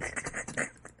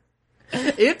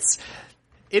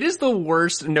 It is the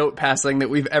worst note passing that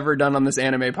we've ever done on this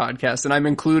anime podcast, and I'm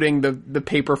including the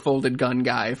paper folded gun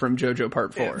guy from JoJo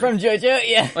Part 4. From JoJo,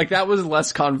 yeah. Like, that was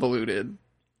less convoluted.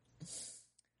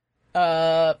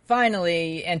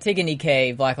 Finally, Antigone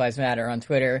K, Black Lives Matter on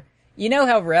Twitter. You know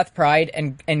how Wrath, Pride,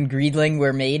 and Greedling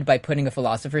were made by putting a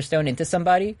Philosopher's Stone into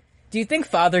somebody? Do you think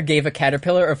Father gave a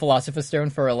caterpillar a Philosopher's Stone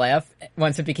for a laugh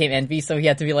once it became Envy, so he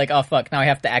had to be like, "Oh fuck, now I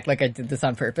have to act like I did this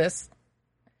on purpose"?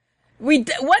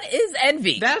 What is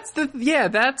Envy? I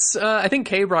think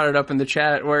Kay brought it up in the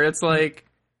chat, where it's like,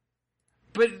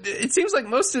 but it seems like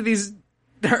most of these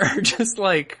are just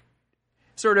like,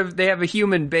 sort of, they have a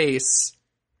human base.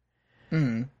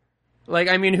 Like,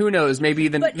 I mean, who knows? Maybe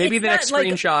the next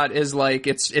screenshot is like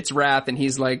it's Wrath and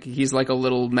he's like a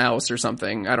little mouse or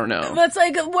something. I don't know. But it's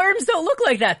like, worms don't look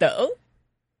like that though.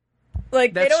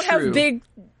 Like, they don't have big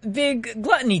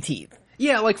gluttony teeth.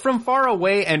 Yeah, like from far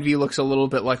away, Envy looks a little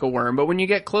bit like a worm, but when you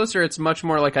get closer, it's much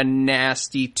more like a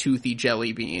nasty, toothy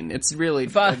jelly bean. It's really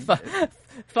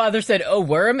Father said, "Oh,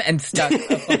 worm," and stuck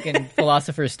a fucking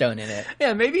Philosopher's Stone in it.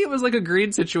 Yeah, maybe it was like a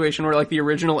greed situation where like the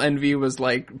original Envy was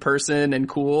like person and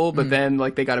cool, but then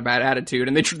like they got a bad attitude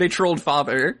and they trolled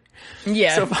Father.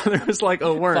 Yeah. So Father was like,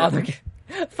 "Oh, worm."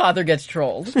 Father gets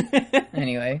trolled.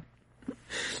 Anyway.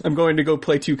 I'm going to go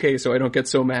play 2K so I don't get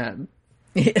so mad.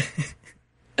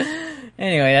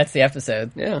 Anyway, that's the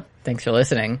episode. Yeah. Thanks for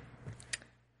listening.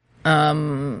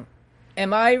 Am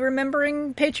I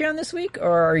remembering Patreon this week,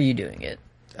 or are you doing it?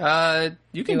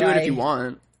 You can do it if you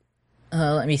want.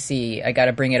 Let me see. I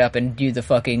gotta bring it up and do the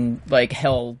fucking, like,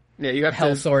 hell... Yeah, you have hell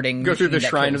to sorting. Go through the that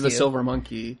Shrine of the kills you. Silver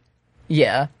Monkey.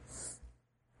 Yeah.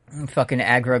 Fucking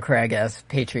aggro crag ass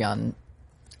Patreon.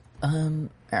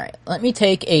 Alright. Let me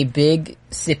take a big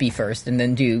sippy first and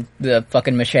then do the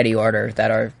fucking machete order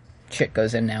that our shit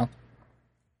goes in now.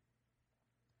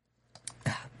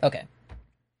 Okay.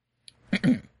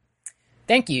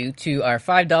 Thank you to our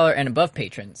 $5 and above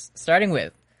patrons, starting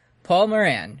with Paul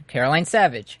Moran, Caroline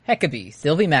Savage, Heckabee,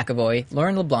 Sylvie McAvoy,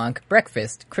 Lauren LeBlanc,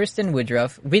 Breakfast, Kristen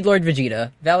Woodruff, Weedlord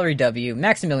Vegeta, Valerie W.,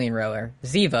 Maximilian Rower,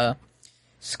 Ziva,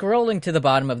 scrolling to the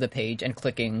bottom of the page and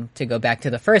clicking to go back to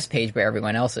the first page where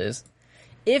everyone else is.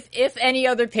 If any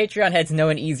other Patreon heads know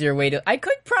an easier way to... I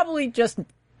could probably just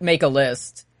make a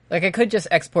list. Like, I could just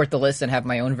export the list and have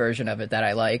my own version of it that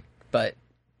I like, but...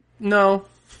 No.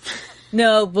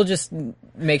 No, we'll just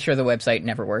make sure the website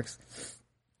never works.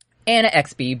 Anna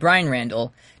XB, Brian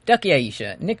Randall, Ducky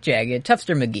Aisha, Nick Jagged,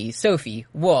 Tufster McGee, Sophie,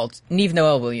 Walt, Neve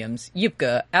Noel Williams,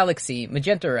 Yupka, Alexi,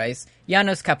 Magenta Rice,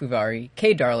 Janos Capuvari,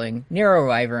 Kay Darling, Nero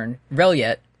Wyvern,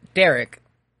 Reliet, Derek,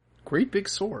 Great Big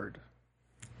Sword,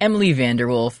 Emily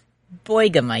Vanderwolf,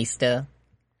 Boigameister,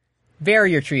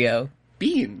 Barrier Trio,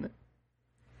 Bean,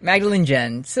 Magdalene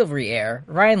Jen, Silvery Air,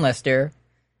 Ryan Lester,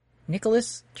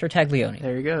 Nicholas Tertaglione.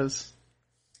 There he goes.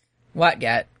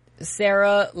 Watgat,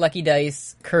 Sarah, Lucky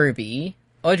Dice, Kirby,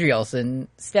 Audrey Olson,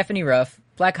 Stephanie Ruff,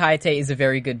 Black Hayate is a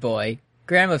very good boy,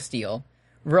 Graham of Steel,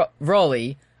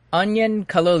 Rolly, Onion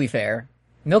Calolifair,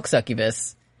 Milk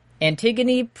Succubus,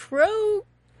 Antigone Progen,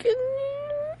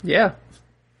 Yeah.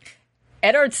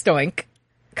 Edard Stoink,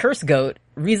 Curse Goat,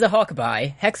 Riza Hawkeye,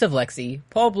 Hex of Lexi,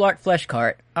 Paul Blart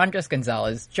Fleshcart, Andres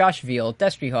Gonzalez, Josh Veal,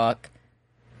 Destry Hawk,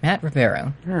 Matt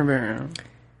Ribeiro,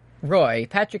 Roy,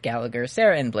 Patrick Gallagher,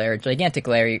 Sarah N. Blair, Gigantic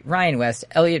Larry, Ryan West,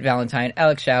 Elliot Valentine,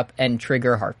 Alex Schaub, and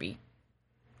Trigger Harpy.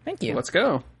 Thank you. Let's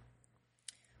go.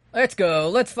 Let's go.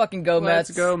 Let's fucking go, Mets.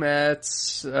 Let's go,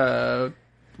 Mets.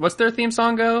 What's their theme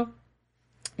song go?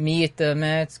 Meet the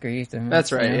Mets, greet the Mets.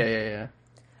 That's right. Yeah.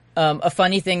 A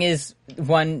funny thing is,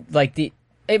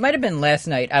 it might have been last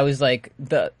night, I was like,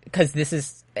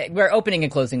 because we're opening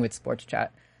and closing with Sports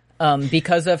Chat.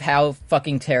 Because of how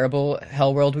fucking terrible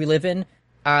hell world we live in,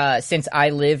 since I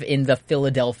live in the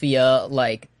Philadelphia,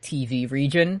 like, TV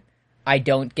region, I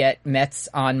don't get Mets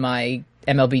on my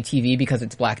MLB TV because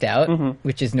it's blacked out,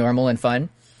 which is normal and fun.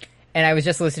 And I was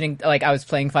just listening, like, I was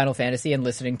playing Final Fantasy and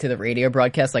listening to the radio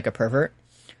broadcast like a pervert.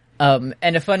 And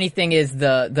the funny thing is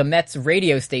the Mets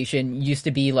radio station used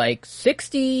to be like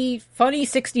 69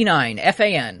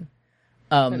 FAN.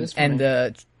 And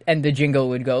the jingle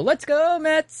would go, "Let's go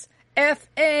Mets,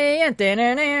 FAN."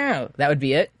 That would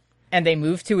be it. And they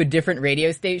moved to a different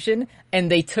radio station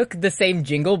and they took the same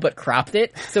jingle but cropped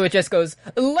it. So it just goes,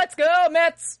 "Let's go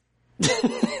Mets."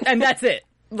 And that's it.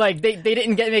 Like, they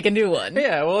didn't make a new one.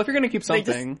 Yeah, well, if you're gonna keep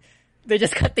something... They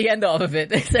just cut the end off of it.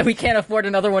 They said we can't afford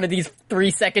another one of these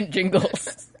 3-second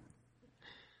jingles.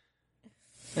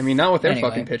 I mean, not with their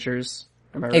fucking pitchers.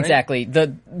 Am I right? Exactly.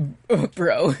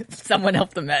 Bro, someone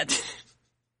help the Mets.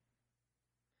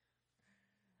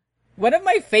 One of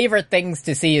my favorite things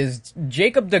to see is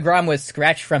Jacob deGrom was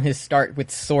scratched from his start with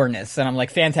soreness, and I'm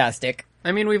like, fantastic.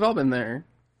 I mean, we've all been there.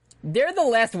 They're the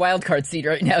last wildcard seed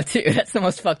right now, too. That's the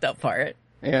most fucked up part.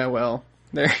 Yeah, well,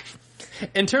 they're...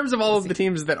 In terms of all of the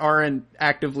teams that aren't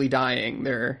actively dying,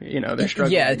 they're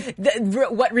struggling. Yeah,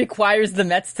 what requires the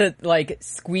Mets to, like,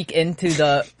 squeak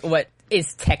into what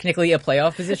is technically a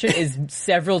playoff position is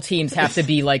several teams have to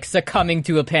be, like, succumbing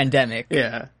to a pandemic.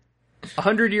 Yeah.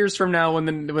 100 years from now, when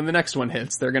the next one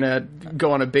hits, they're gonna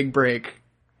go on a big break.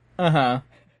 Can't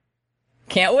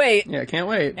wait. Yeah, can't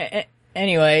wait.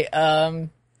 Anyway,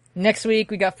 next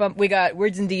week we got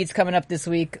Words and Deeds coming up this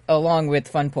week, along with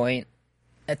Fun Point.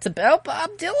 It's about Bob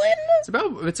Dylan?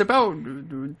 It's about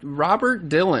Robert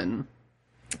Dylan.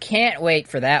 Can't wait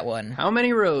for that one. How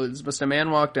many roads must a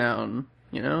man walk down?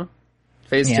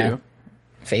 Phase 2.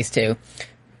 Phase 2.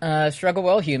 Struggle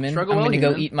well, human. I'm gonna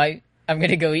go eat my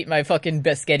fucking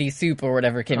biscotti soup or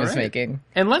whatever Kim is making.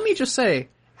 And let me just say,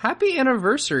 happy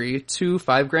anniversary to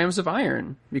 5 Grams of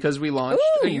Iron, because we launched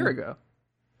a year ago.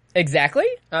 Exactly?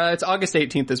 It's August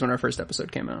 18th is when our first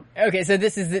episode came out. Okay, so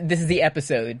this is the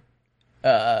episode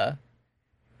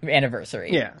anniversary.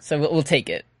 Yeah. So we'll take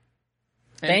it.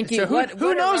 Thank you. So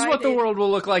who knows what the world will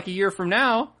look like a year from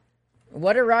now?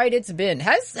 What a ride it's been.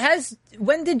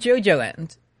 When did JoJo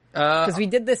end? Because we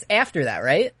did this after that,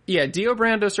 right? Yeah, Dio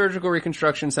Brando Surgical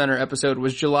Reconstruction Center episode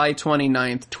was July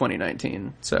 29th,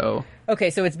 2019. So okay,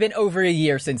 so it's been over a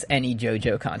year since any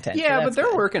JoJo content. Yeah, so but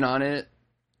they're working on it.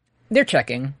 They're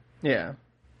checking. Yeah.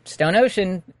 Stone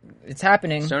Ocean, it's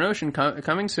happening. Stone Ocean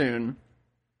coming soon.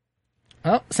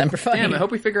 Oh, Semper Fi. Damn, I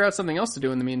hope we figure out something else to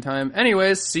do in the meantime.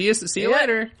 Anyways, see you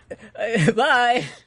later. Bye.